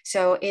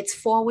 So it's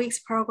 4 weeks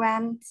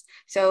program.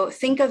 So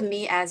think of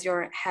me as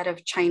your head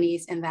of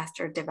Chinese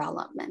investor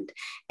development.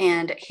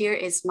 And here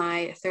is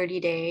my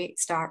 30-day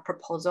start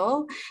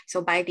proposal.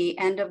 So by the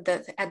end of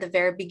at the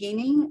very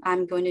beginning,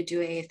 I'm going to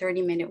do a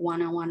 30-minute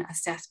one-on-one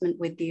assessment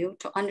with you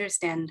to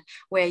understand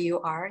where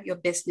you are, your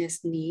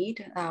business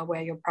need,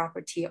 where your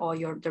property or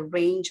the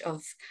range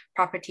of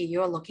property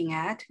you're looking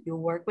at, you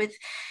work with.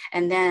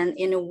 And then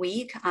in a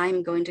week,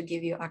 I'm going to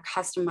give you a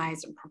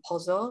customized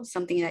proposal,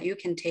 something that you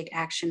can take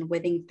action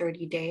within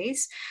 30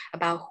 days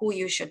about who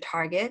you should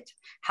target,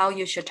 how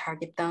you should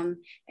target them,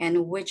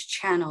 and which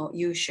channel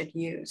you should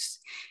use.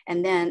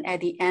 And then at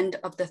the end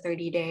of the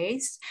 30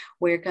 days,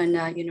 we're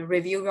gonna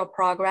review your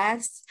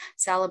progress,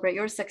 celebrate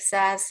your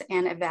success,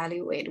 and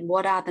evaluate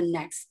what are the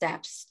next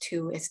steps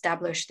to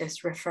establish this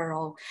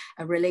referral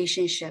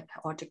relationship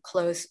or to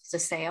close the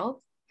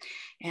sale.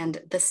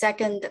 And the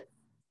second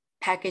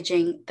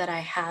packaging that I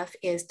have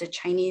is the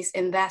Chinese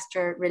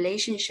Investor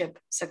Relationship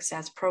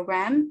Success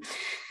Program.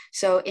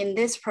 So in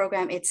this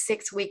program, it's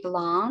 6 weeks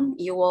long.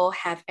 You will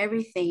have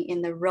everything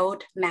in the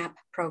roadmap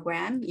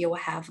program. You will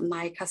have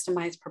my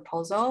customized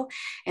proposal,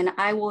 and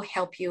I will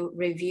help you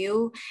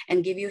review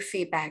and give you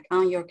feedback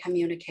on your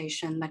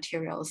communication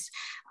materials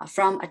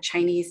from a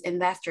Chinese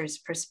investor's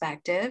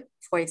perspective.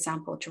 For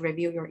example, to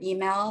review your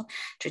email,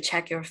 to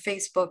check your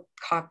Facebook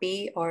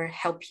copy, or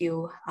help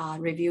you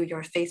review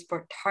your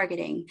Facebook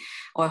targeting,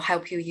 or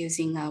help you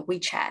using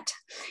WeChat,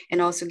 and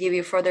also give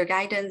you further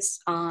guidance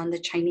on the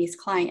Chinese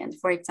client.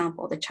 For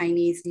example, the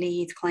Chinese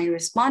lead client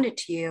responded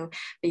to you,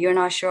 but you're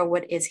not sure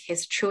what is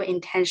his true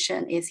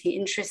intention. Is he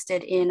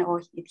interested in,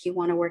 or if he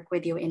want to work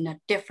with you in a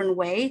different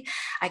way?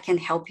 I can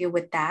help you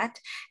with that.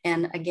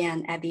 And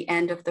again, at the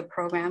end of the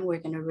program, we're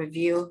going to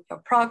review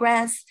your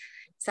progress,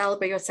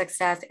 celebrate your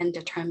success, and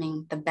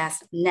determine the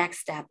best next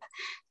step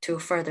to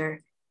further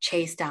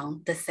chase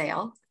down the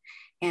sale.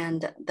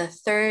 And the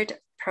third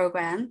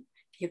program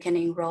you can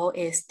enroll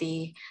is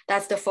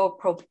that's the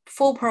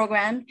full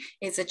program.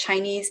 It's a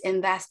Chinese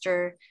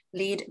Investor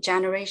Lead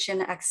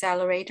Generation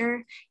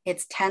Accelerator.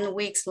 It's 10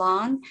 weeks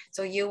long.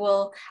 So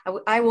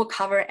I will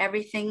cover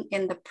everything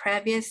in the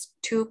previous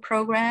 2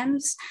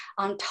 programs.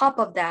 On top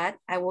of that,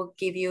 I will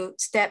give you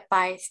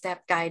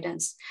step-by-step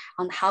guidance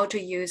on how to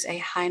use a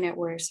high net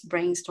worth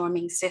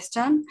brainstorming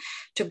system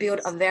to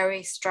build a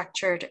very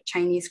structured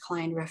Chinese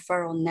client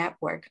referral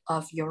network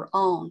of your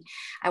own.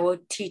 I will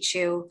teach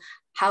you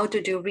how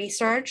to do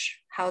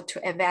research, how to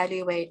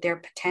evaluate their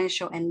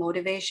potential and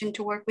motivation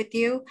to work with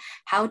you,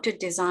 how to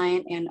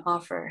design an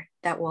offer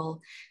that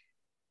will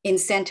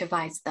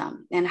incentivize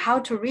them, and how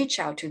to reach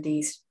out to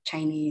these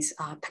Chinese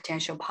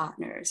potential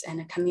partners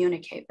and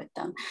communicate with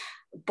them,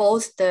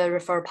 both the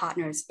referral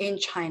partners in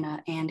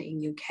China and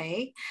in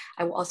UK.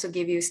 I will also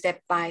give you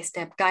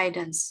step-by-step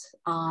guidance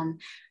on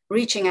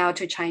reaching out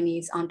to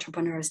Chinese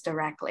entrepreneurs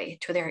directly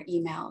to their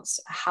emails,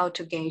 how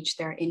to gauge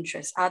their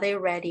interest. Are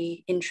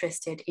they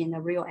interested in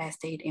a real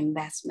estate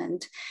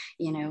investment?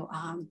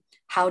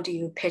 how do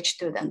you pitch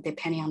to them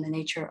depending on the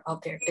nature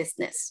of their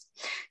business.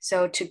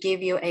 So to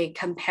give you a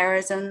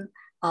comparison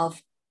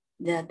of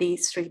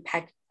these three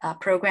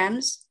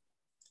programs,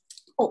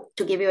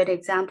 to give you an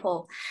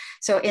example.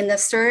 So in the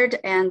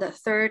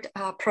third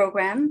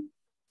program,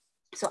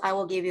 so I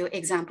will give you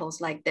examples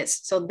like this.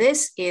 So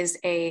this is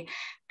a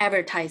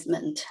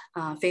advertisement,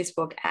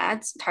 Facebook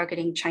ads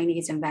targeting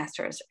Chinese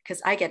investors, because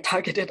I get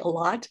targeted a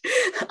lot.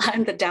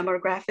 I'm the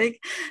demographic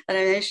that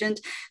I mentioned.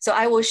 So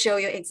I will show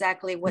you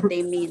exactly what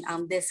they mean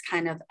on this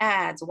kind of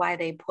ads, why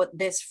they put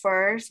this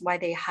first, why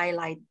they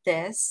highlight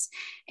this,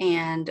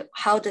 and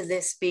how does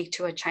this speak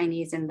to a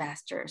Chinese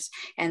investors,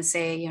 and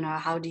say, you know,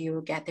 how do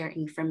you get their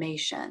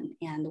information,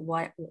 and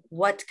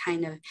what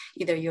kind of,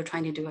 either you're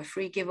trying to do a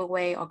free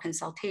giveaway or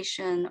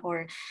consultation,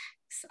 or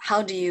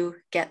how do you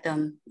get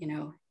them, you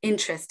know,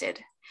 interested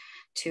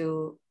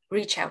to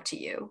reach out to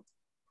you.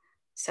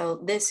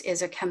 So this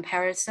is a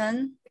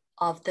comparison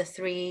of the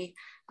three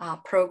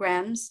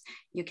programs.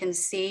 You can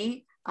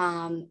see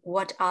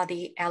what are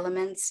the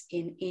elements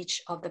in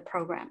each of the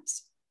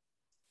programs.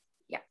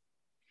 Yeah.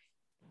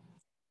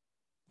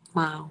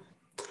 Wow,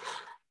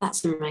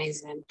 that's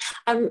amazing.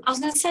 I was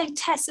going to say,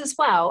 Tess, as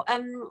well,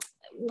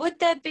 would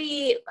there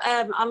be,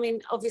 I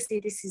mean, obviously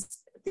this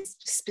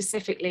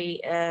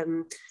specifically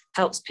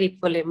helps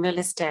people in real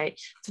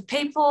estate. For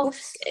people,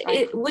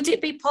 would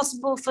it be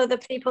possible for the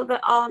people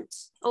that aren't,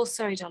 oh,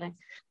 sorry, darling.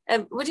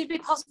 Would it be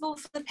possible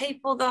for the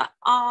people that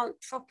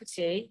aren't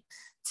property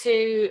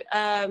to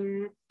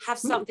have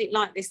something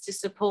like this to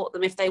support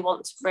them if they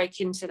want to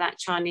break into that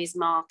Chinese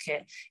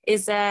market?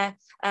 Is there,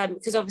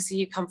 because obviously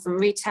you come from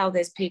retail,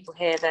 there's people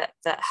here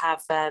that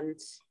have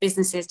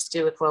businesses to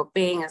do with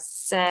well-being, as I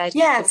said.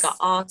 Yes. We've got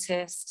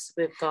artists,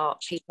 we've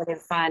got people in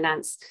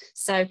finance.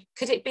 So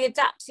could it be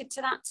adapted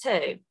to that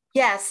too?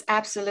 Yes,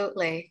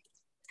 absolutely.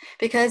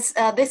 Because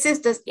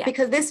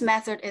because this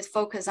method is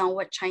focused on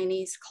what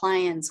Chinese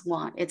clients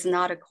want. It's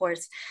not a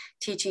course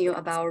teaching you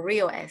about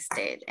real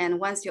estate. And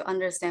once you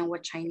understand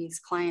what Chinese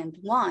clients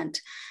want,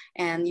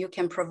 and you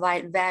can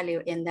provide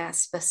value in that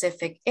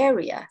specific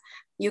area,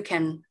 you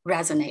can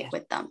resonate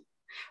with them,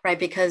 right?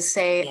 Because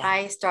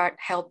I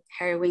help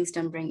Harry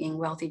Winston bring in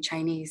wealthy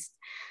Chinese,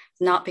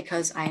 not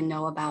because I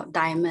know about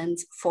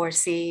diamonds,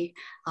 4C,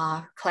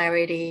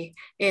 clarity.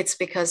 It's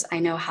because I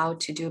know how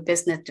to do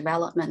business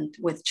development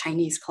with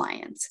Chinese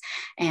clients.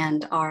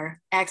 And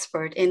our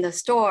expert in the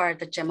store,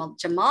 the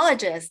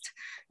gemologist,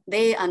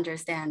 they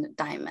understand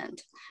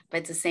diamond.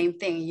 But it's the same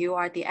thing. You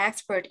are the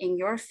expert in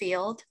your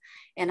field.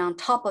 And on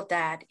top of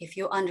that, if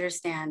you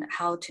understand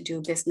how to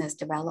do business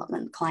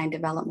development, client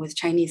development with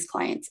Chinese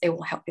clients, it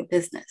will help your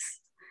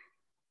business.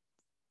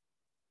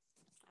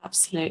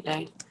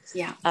 Absolutely.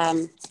 Yeah.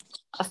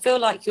 I feel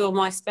like you're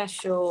my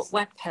special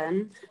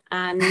weapon,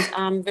 and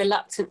I'm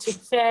reluctant to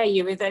share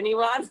you with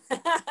anyone,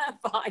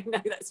 but I know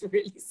that's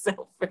really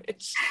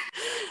selfish.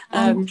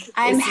 I'm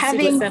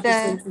having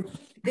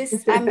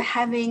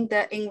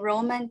the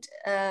enrollment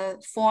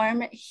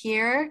form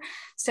here.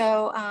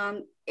 So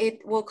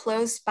it will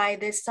close by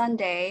this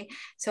Sunday.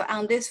 So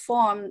on this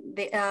form,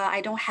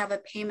 I don't have a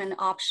payment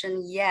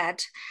option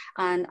yet.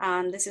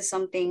 And this is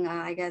something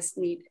I guess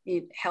need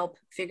help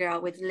figure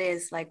out with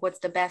Liz, like what's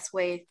the best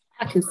way.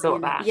 I can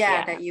sort that.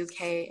 Yeah, the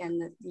UK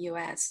and the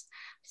US.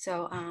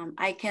 So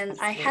I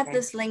have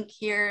this link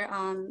here.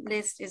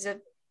 Liz, is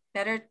it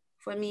better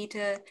for me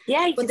to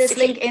put this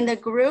link in the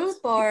group,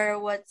 or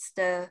what's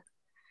the?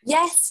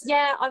 Yes,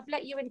 yeah, I've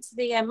let you into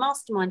the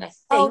mastermind, I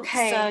think.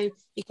 Okay. So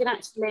you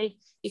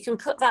can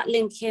put that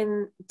link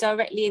in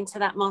directly into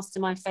that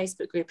mastermind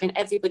Facebook group, and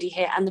everybody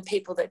here and the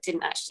people that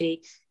didn't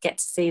actually get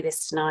to see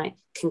this tonight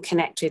can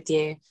connect with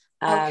you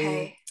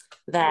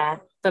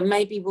there. But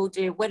maybe we'll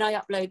do, when I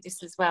upload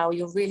this as well,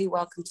 you're really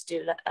welcome to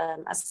do, as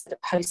I said, a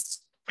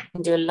post,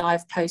 and do a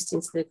live post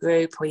into the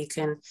group, or you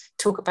can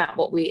talk about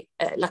what we,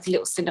 like a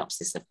little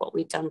synopsis of what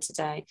we've done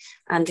today.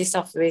 And this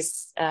offer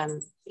is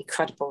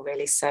incredible,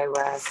 really. So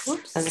as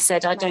I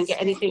said, I don't get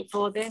anything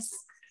for this.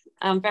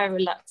 I'm very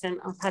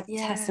reluctant. I've had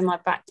Tess in my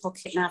back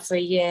pocket now for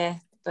a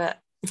year, but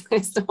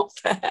it's not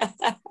fair.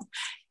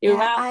 You're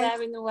out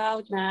there in the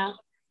world now.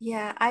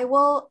 Yeah, I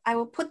will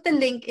put the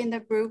link in the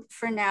group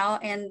for now,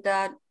 and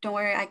don't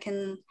worry, I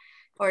can,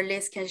 or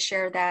Liz can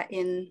share that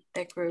in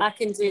the group. I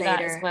can do that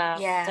as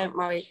well. Yeah, don't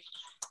worry.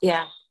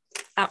 Yeah,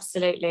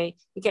 absolutely.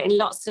 You're getting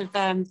lots of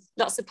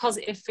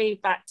positive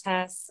feedback,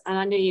 Tess, and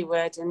I knew you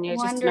would, and you're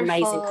just an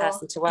amazing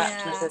person to work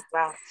with as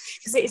well.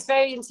 Because it's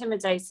very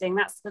intimidating.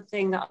 That's the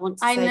thing that I want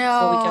to say before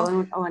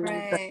we go on.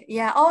 Right.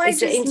 Yeah. Oh, I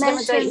just an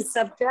intimidating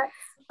subject.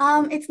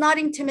 It's not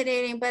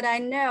intimidating, but I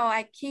know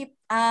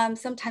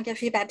sometimes get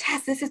feedback,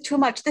 Tess, this is too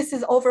much, this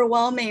is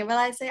overwhelming. But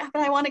I say,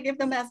 but I want to give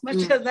them as much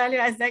value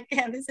as I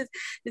can. This is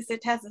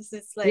Tess, this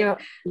is like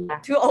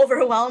too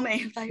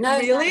overwhelming. Like, no,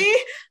 really?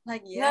 No.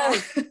 Like, yeah.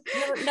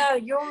 No,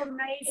 you're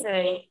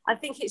amazing. I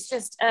think it's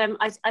just,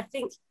 I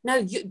think,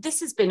 no, this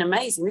has been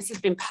amazing. This has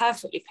been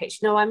perfectly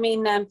pitched. No, I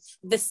mean,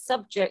 the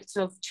subject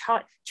of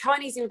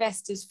Chinese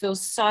investors feel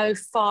so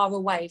far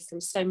away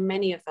from so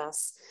many of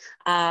us.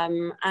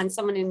 And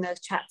someone in the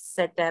chat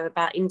said there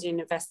about Indian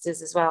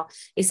investors as well.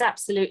 It's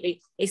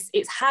absolutely, it's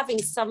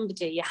having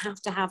somebody, you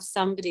have to have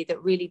somebody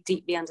that really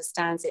deeply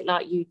understands it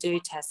like you do,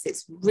 Tess.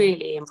 It's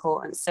really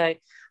important. So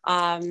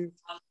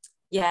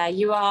yeah,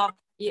 you are,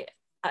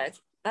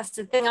 that's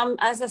the thing.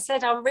 As I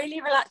said, I'm really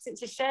reluctant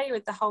to share you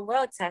with the whole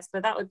world, Tess,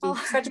 but that would be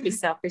incredibly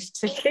selfish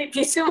to keep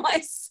you to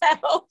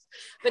myself.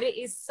 But it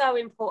is so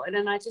important,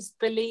 and I just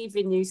believe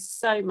in you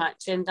so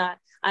much. And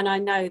I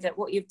know that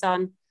what you've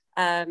done,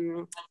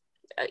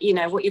 you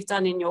know, what you've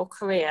done in your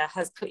career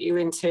has put you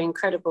into an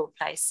incredible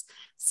place.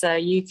 So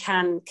you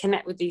can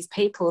connect with these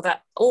people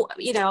that, all,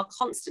 you know, are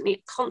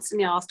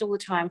constantly asked all the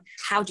time,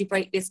 how do you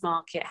break this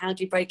market? How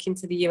do you break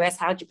into the US?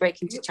 How do you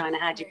break into China?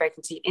 How do you break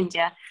into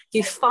India?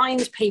 You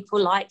find people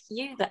like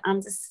you that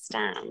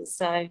understand.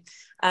 So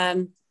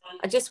I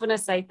just want to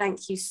say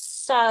thank you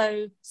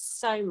so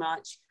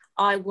much.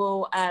 I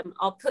will,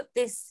 I'll put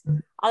this,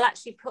 I'll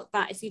actually put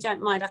that, if you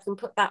don't mind, I can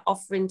put that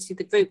offer into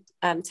the group,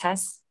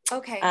 Tess.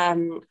 Okay.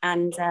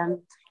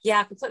 Yeah,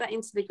 I can put that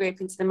into the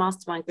group, into the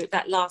mastermind group,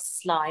 that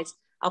last slide.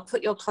 I'll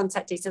put your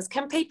contact details.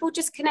 Can people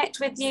just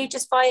connect with you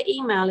just via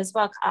email as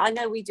well? I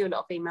know we do a lot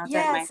of email, don't we?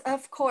 Yes,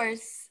 of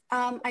course.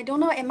 I don't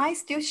know, am I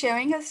still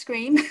sharing a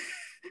screen?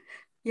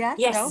 Yeah?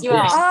 Yes, no? you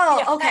are.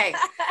 Oh, okay.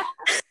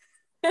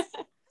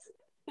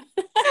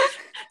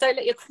 Don't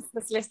let your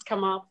Christmas list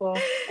come up or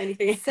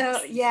anything.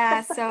 So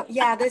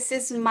yeah, this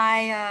is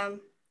my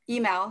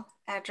email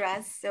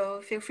address.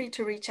 So feel free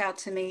to reach out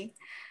to me.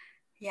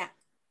 Yeah.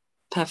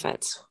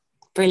 Perfect.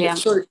 Brilliant.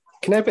 Sorry,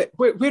 can I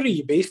where are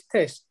you based,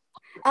 Tess?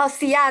 Oh,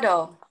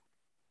 Seattle.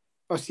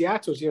 Oh,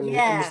 Seattle's here in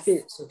the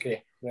States.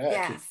 Okay. Right,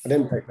 yes. Okay. I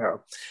didn't pick that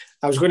up.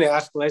 I was going to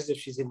ask Liz if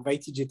she's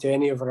invited you to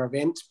any of her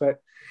events,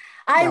 but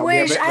I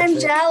wish. I'm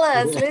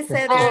jealous. Listen,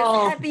 there's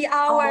happy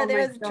hour,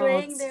 there's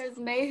drink, there's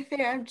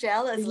Mayfair. I'm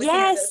jealous.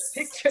 Yes.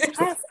 Pictures.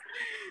 Yes.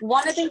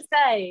 One of these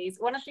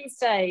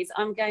days,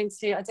 I'm going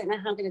to, I don't know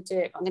how I'm going to do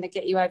it, but I'm going to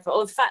get you over.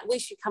 Or in fact, we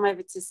should come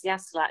over to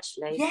Seattle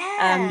actually.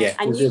 Yeah.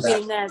 And you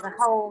being there's a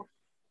whole,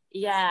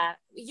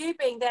 you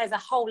being there's a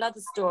whole other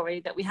story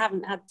that we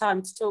haven't had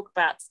time to talk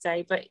about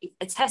today. But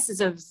Tess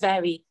is a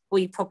very, well,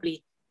 you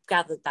probably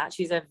gathered that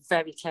she's a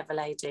very clever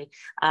lady.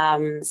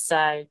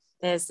 So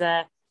there's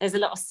a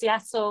lot of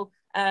Seattle,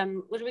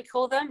 what do we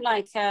call them?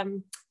 Like,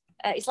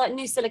 it's like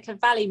New Silicon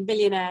Valley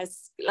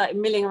millionaires, like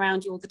milling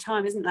around you all the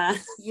time, isn't there?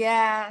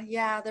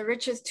 Yeah.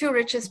 The two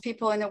richest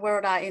people in the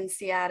world are in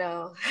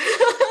Seattle.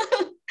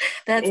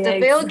 That's the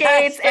Bill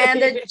Gates and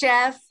the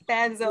Jeff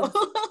Bezos.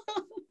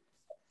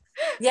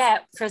 Yeah,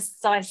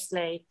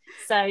 precisely.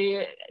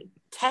 So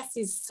Tess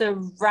is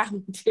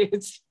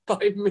surrounded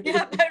by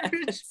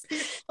millionaires.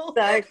 So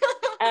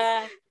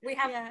we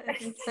have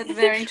it's a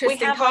very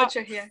interesting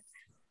culture here.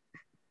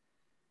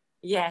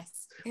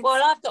 Yes.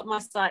 Well, I've got my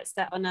sights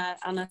set on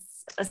a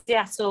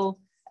Seattle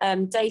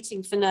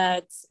dating for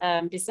nerds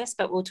business,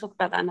 but we'll talk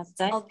about that another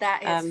day. Oh,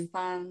 that is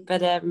fun.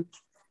 But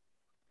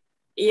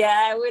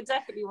yeah, we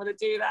definitely want to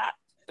do that.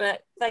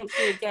 But thank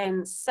you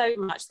again so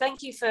much.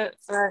 Thank you for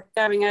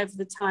going over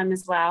the time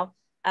as well.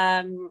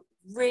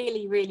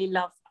 Really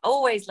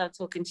always love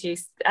talking to you.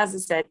 As I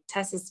said,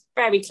 Tess is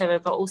very clever,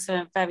 but also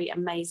a very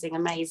amazing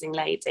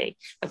lady,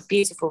 a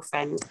beautiful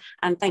friend.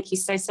 And thank you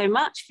so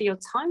much for your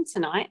time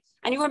tonight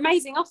and your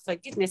amazing offer.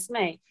 Goodness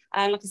me.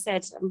 Like I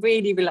said, I'm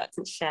really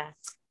reluctant to share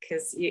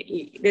because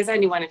there's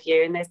only one of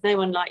you and there's no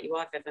one like you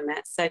I've ever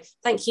met. So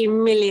thank you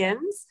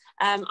millions.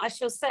 I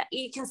shall set,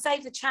 you can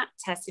save the chat,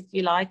 Tess, if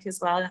you like as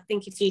well. I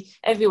think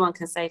everyone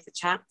can save the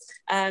chat.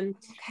 Okay.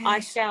 I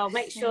shall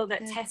make sure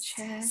that Tess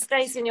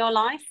stays in your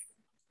life.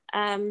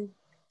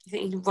 I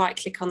think you can right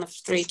click on the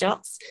 3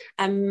 dots.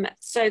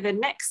 So the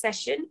next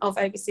session of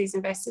Overseas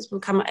Investors will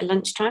come at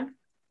lunchtime.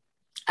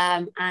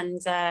 And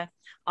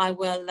I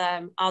will,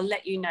 I'll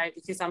let you know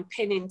because I'm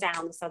pinning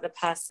down this other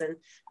person,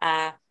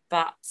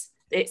 but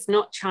it's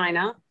not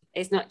China.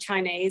 It's not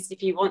Chinese.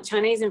 If you want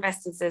Chinese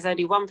investors, there's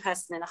only one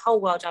person in the whole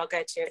world I'll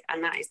go to,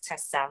 and that is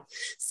Tess Zhao.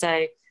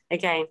 So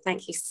again,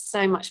 thank you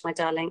so much, my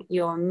darling.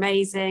 You're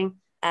amazing.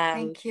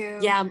 Thank you.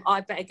 Yeah,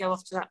 I better go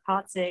off to that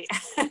party.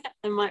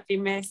 I might be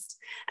missed.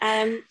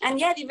 And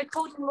yeah, the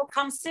recording will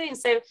come soon.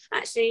 So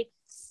actually,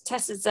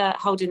 Tess is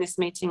holding this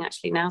meeting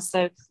actually now.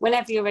 So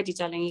whenever you're ready,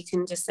 darling, you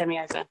can just send me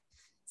over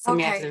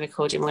the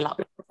recording. We'll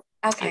upload.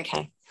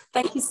 Okay.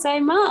 Thank you so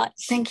much.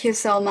 Thank you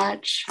so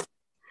much.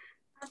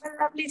 Have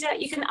a lovely day.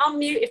 You can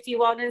unmute if you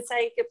want and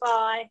say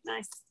goodbye.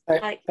 Nice.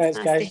 Thanks, nice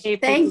guys. to hear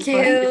Thank you.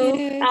 Thank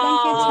you.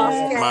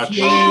 Thank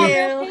you.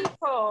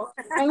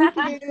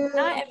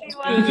 Night,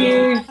 everyone. Thank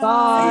you.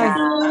 Bye.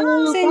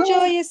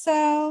 Enjoy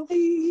yourself.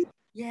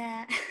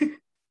 Yeah.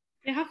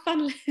 Yeah, have fun,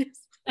 Liz.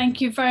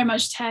 Thank you very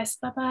much, Tess.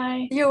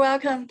 Bye-bye. You're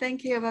welcome.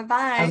 Thank you.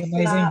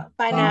 Bye-bye.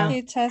 Bye now. Thank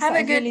you, Tess. Have That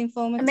a was good, really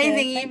informative.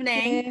 amazing Thank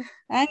evening. you.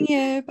 And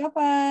you.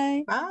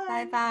 Bye-bye.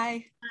 Bye.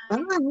 Bye-bye.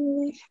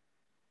 Bye.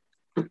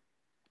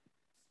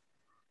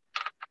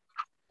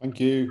 Thank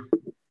you.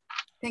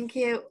 Thank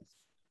you.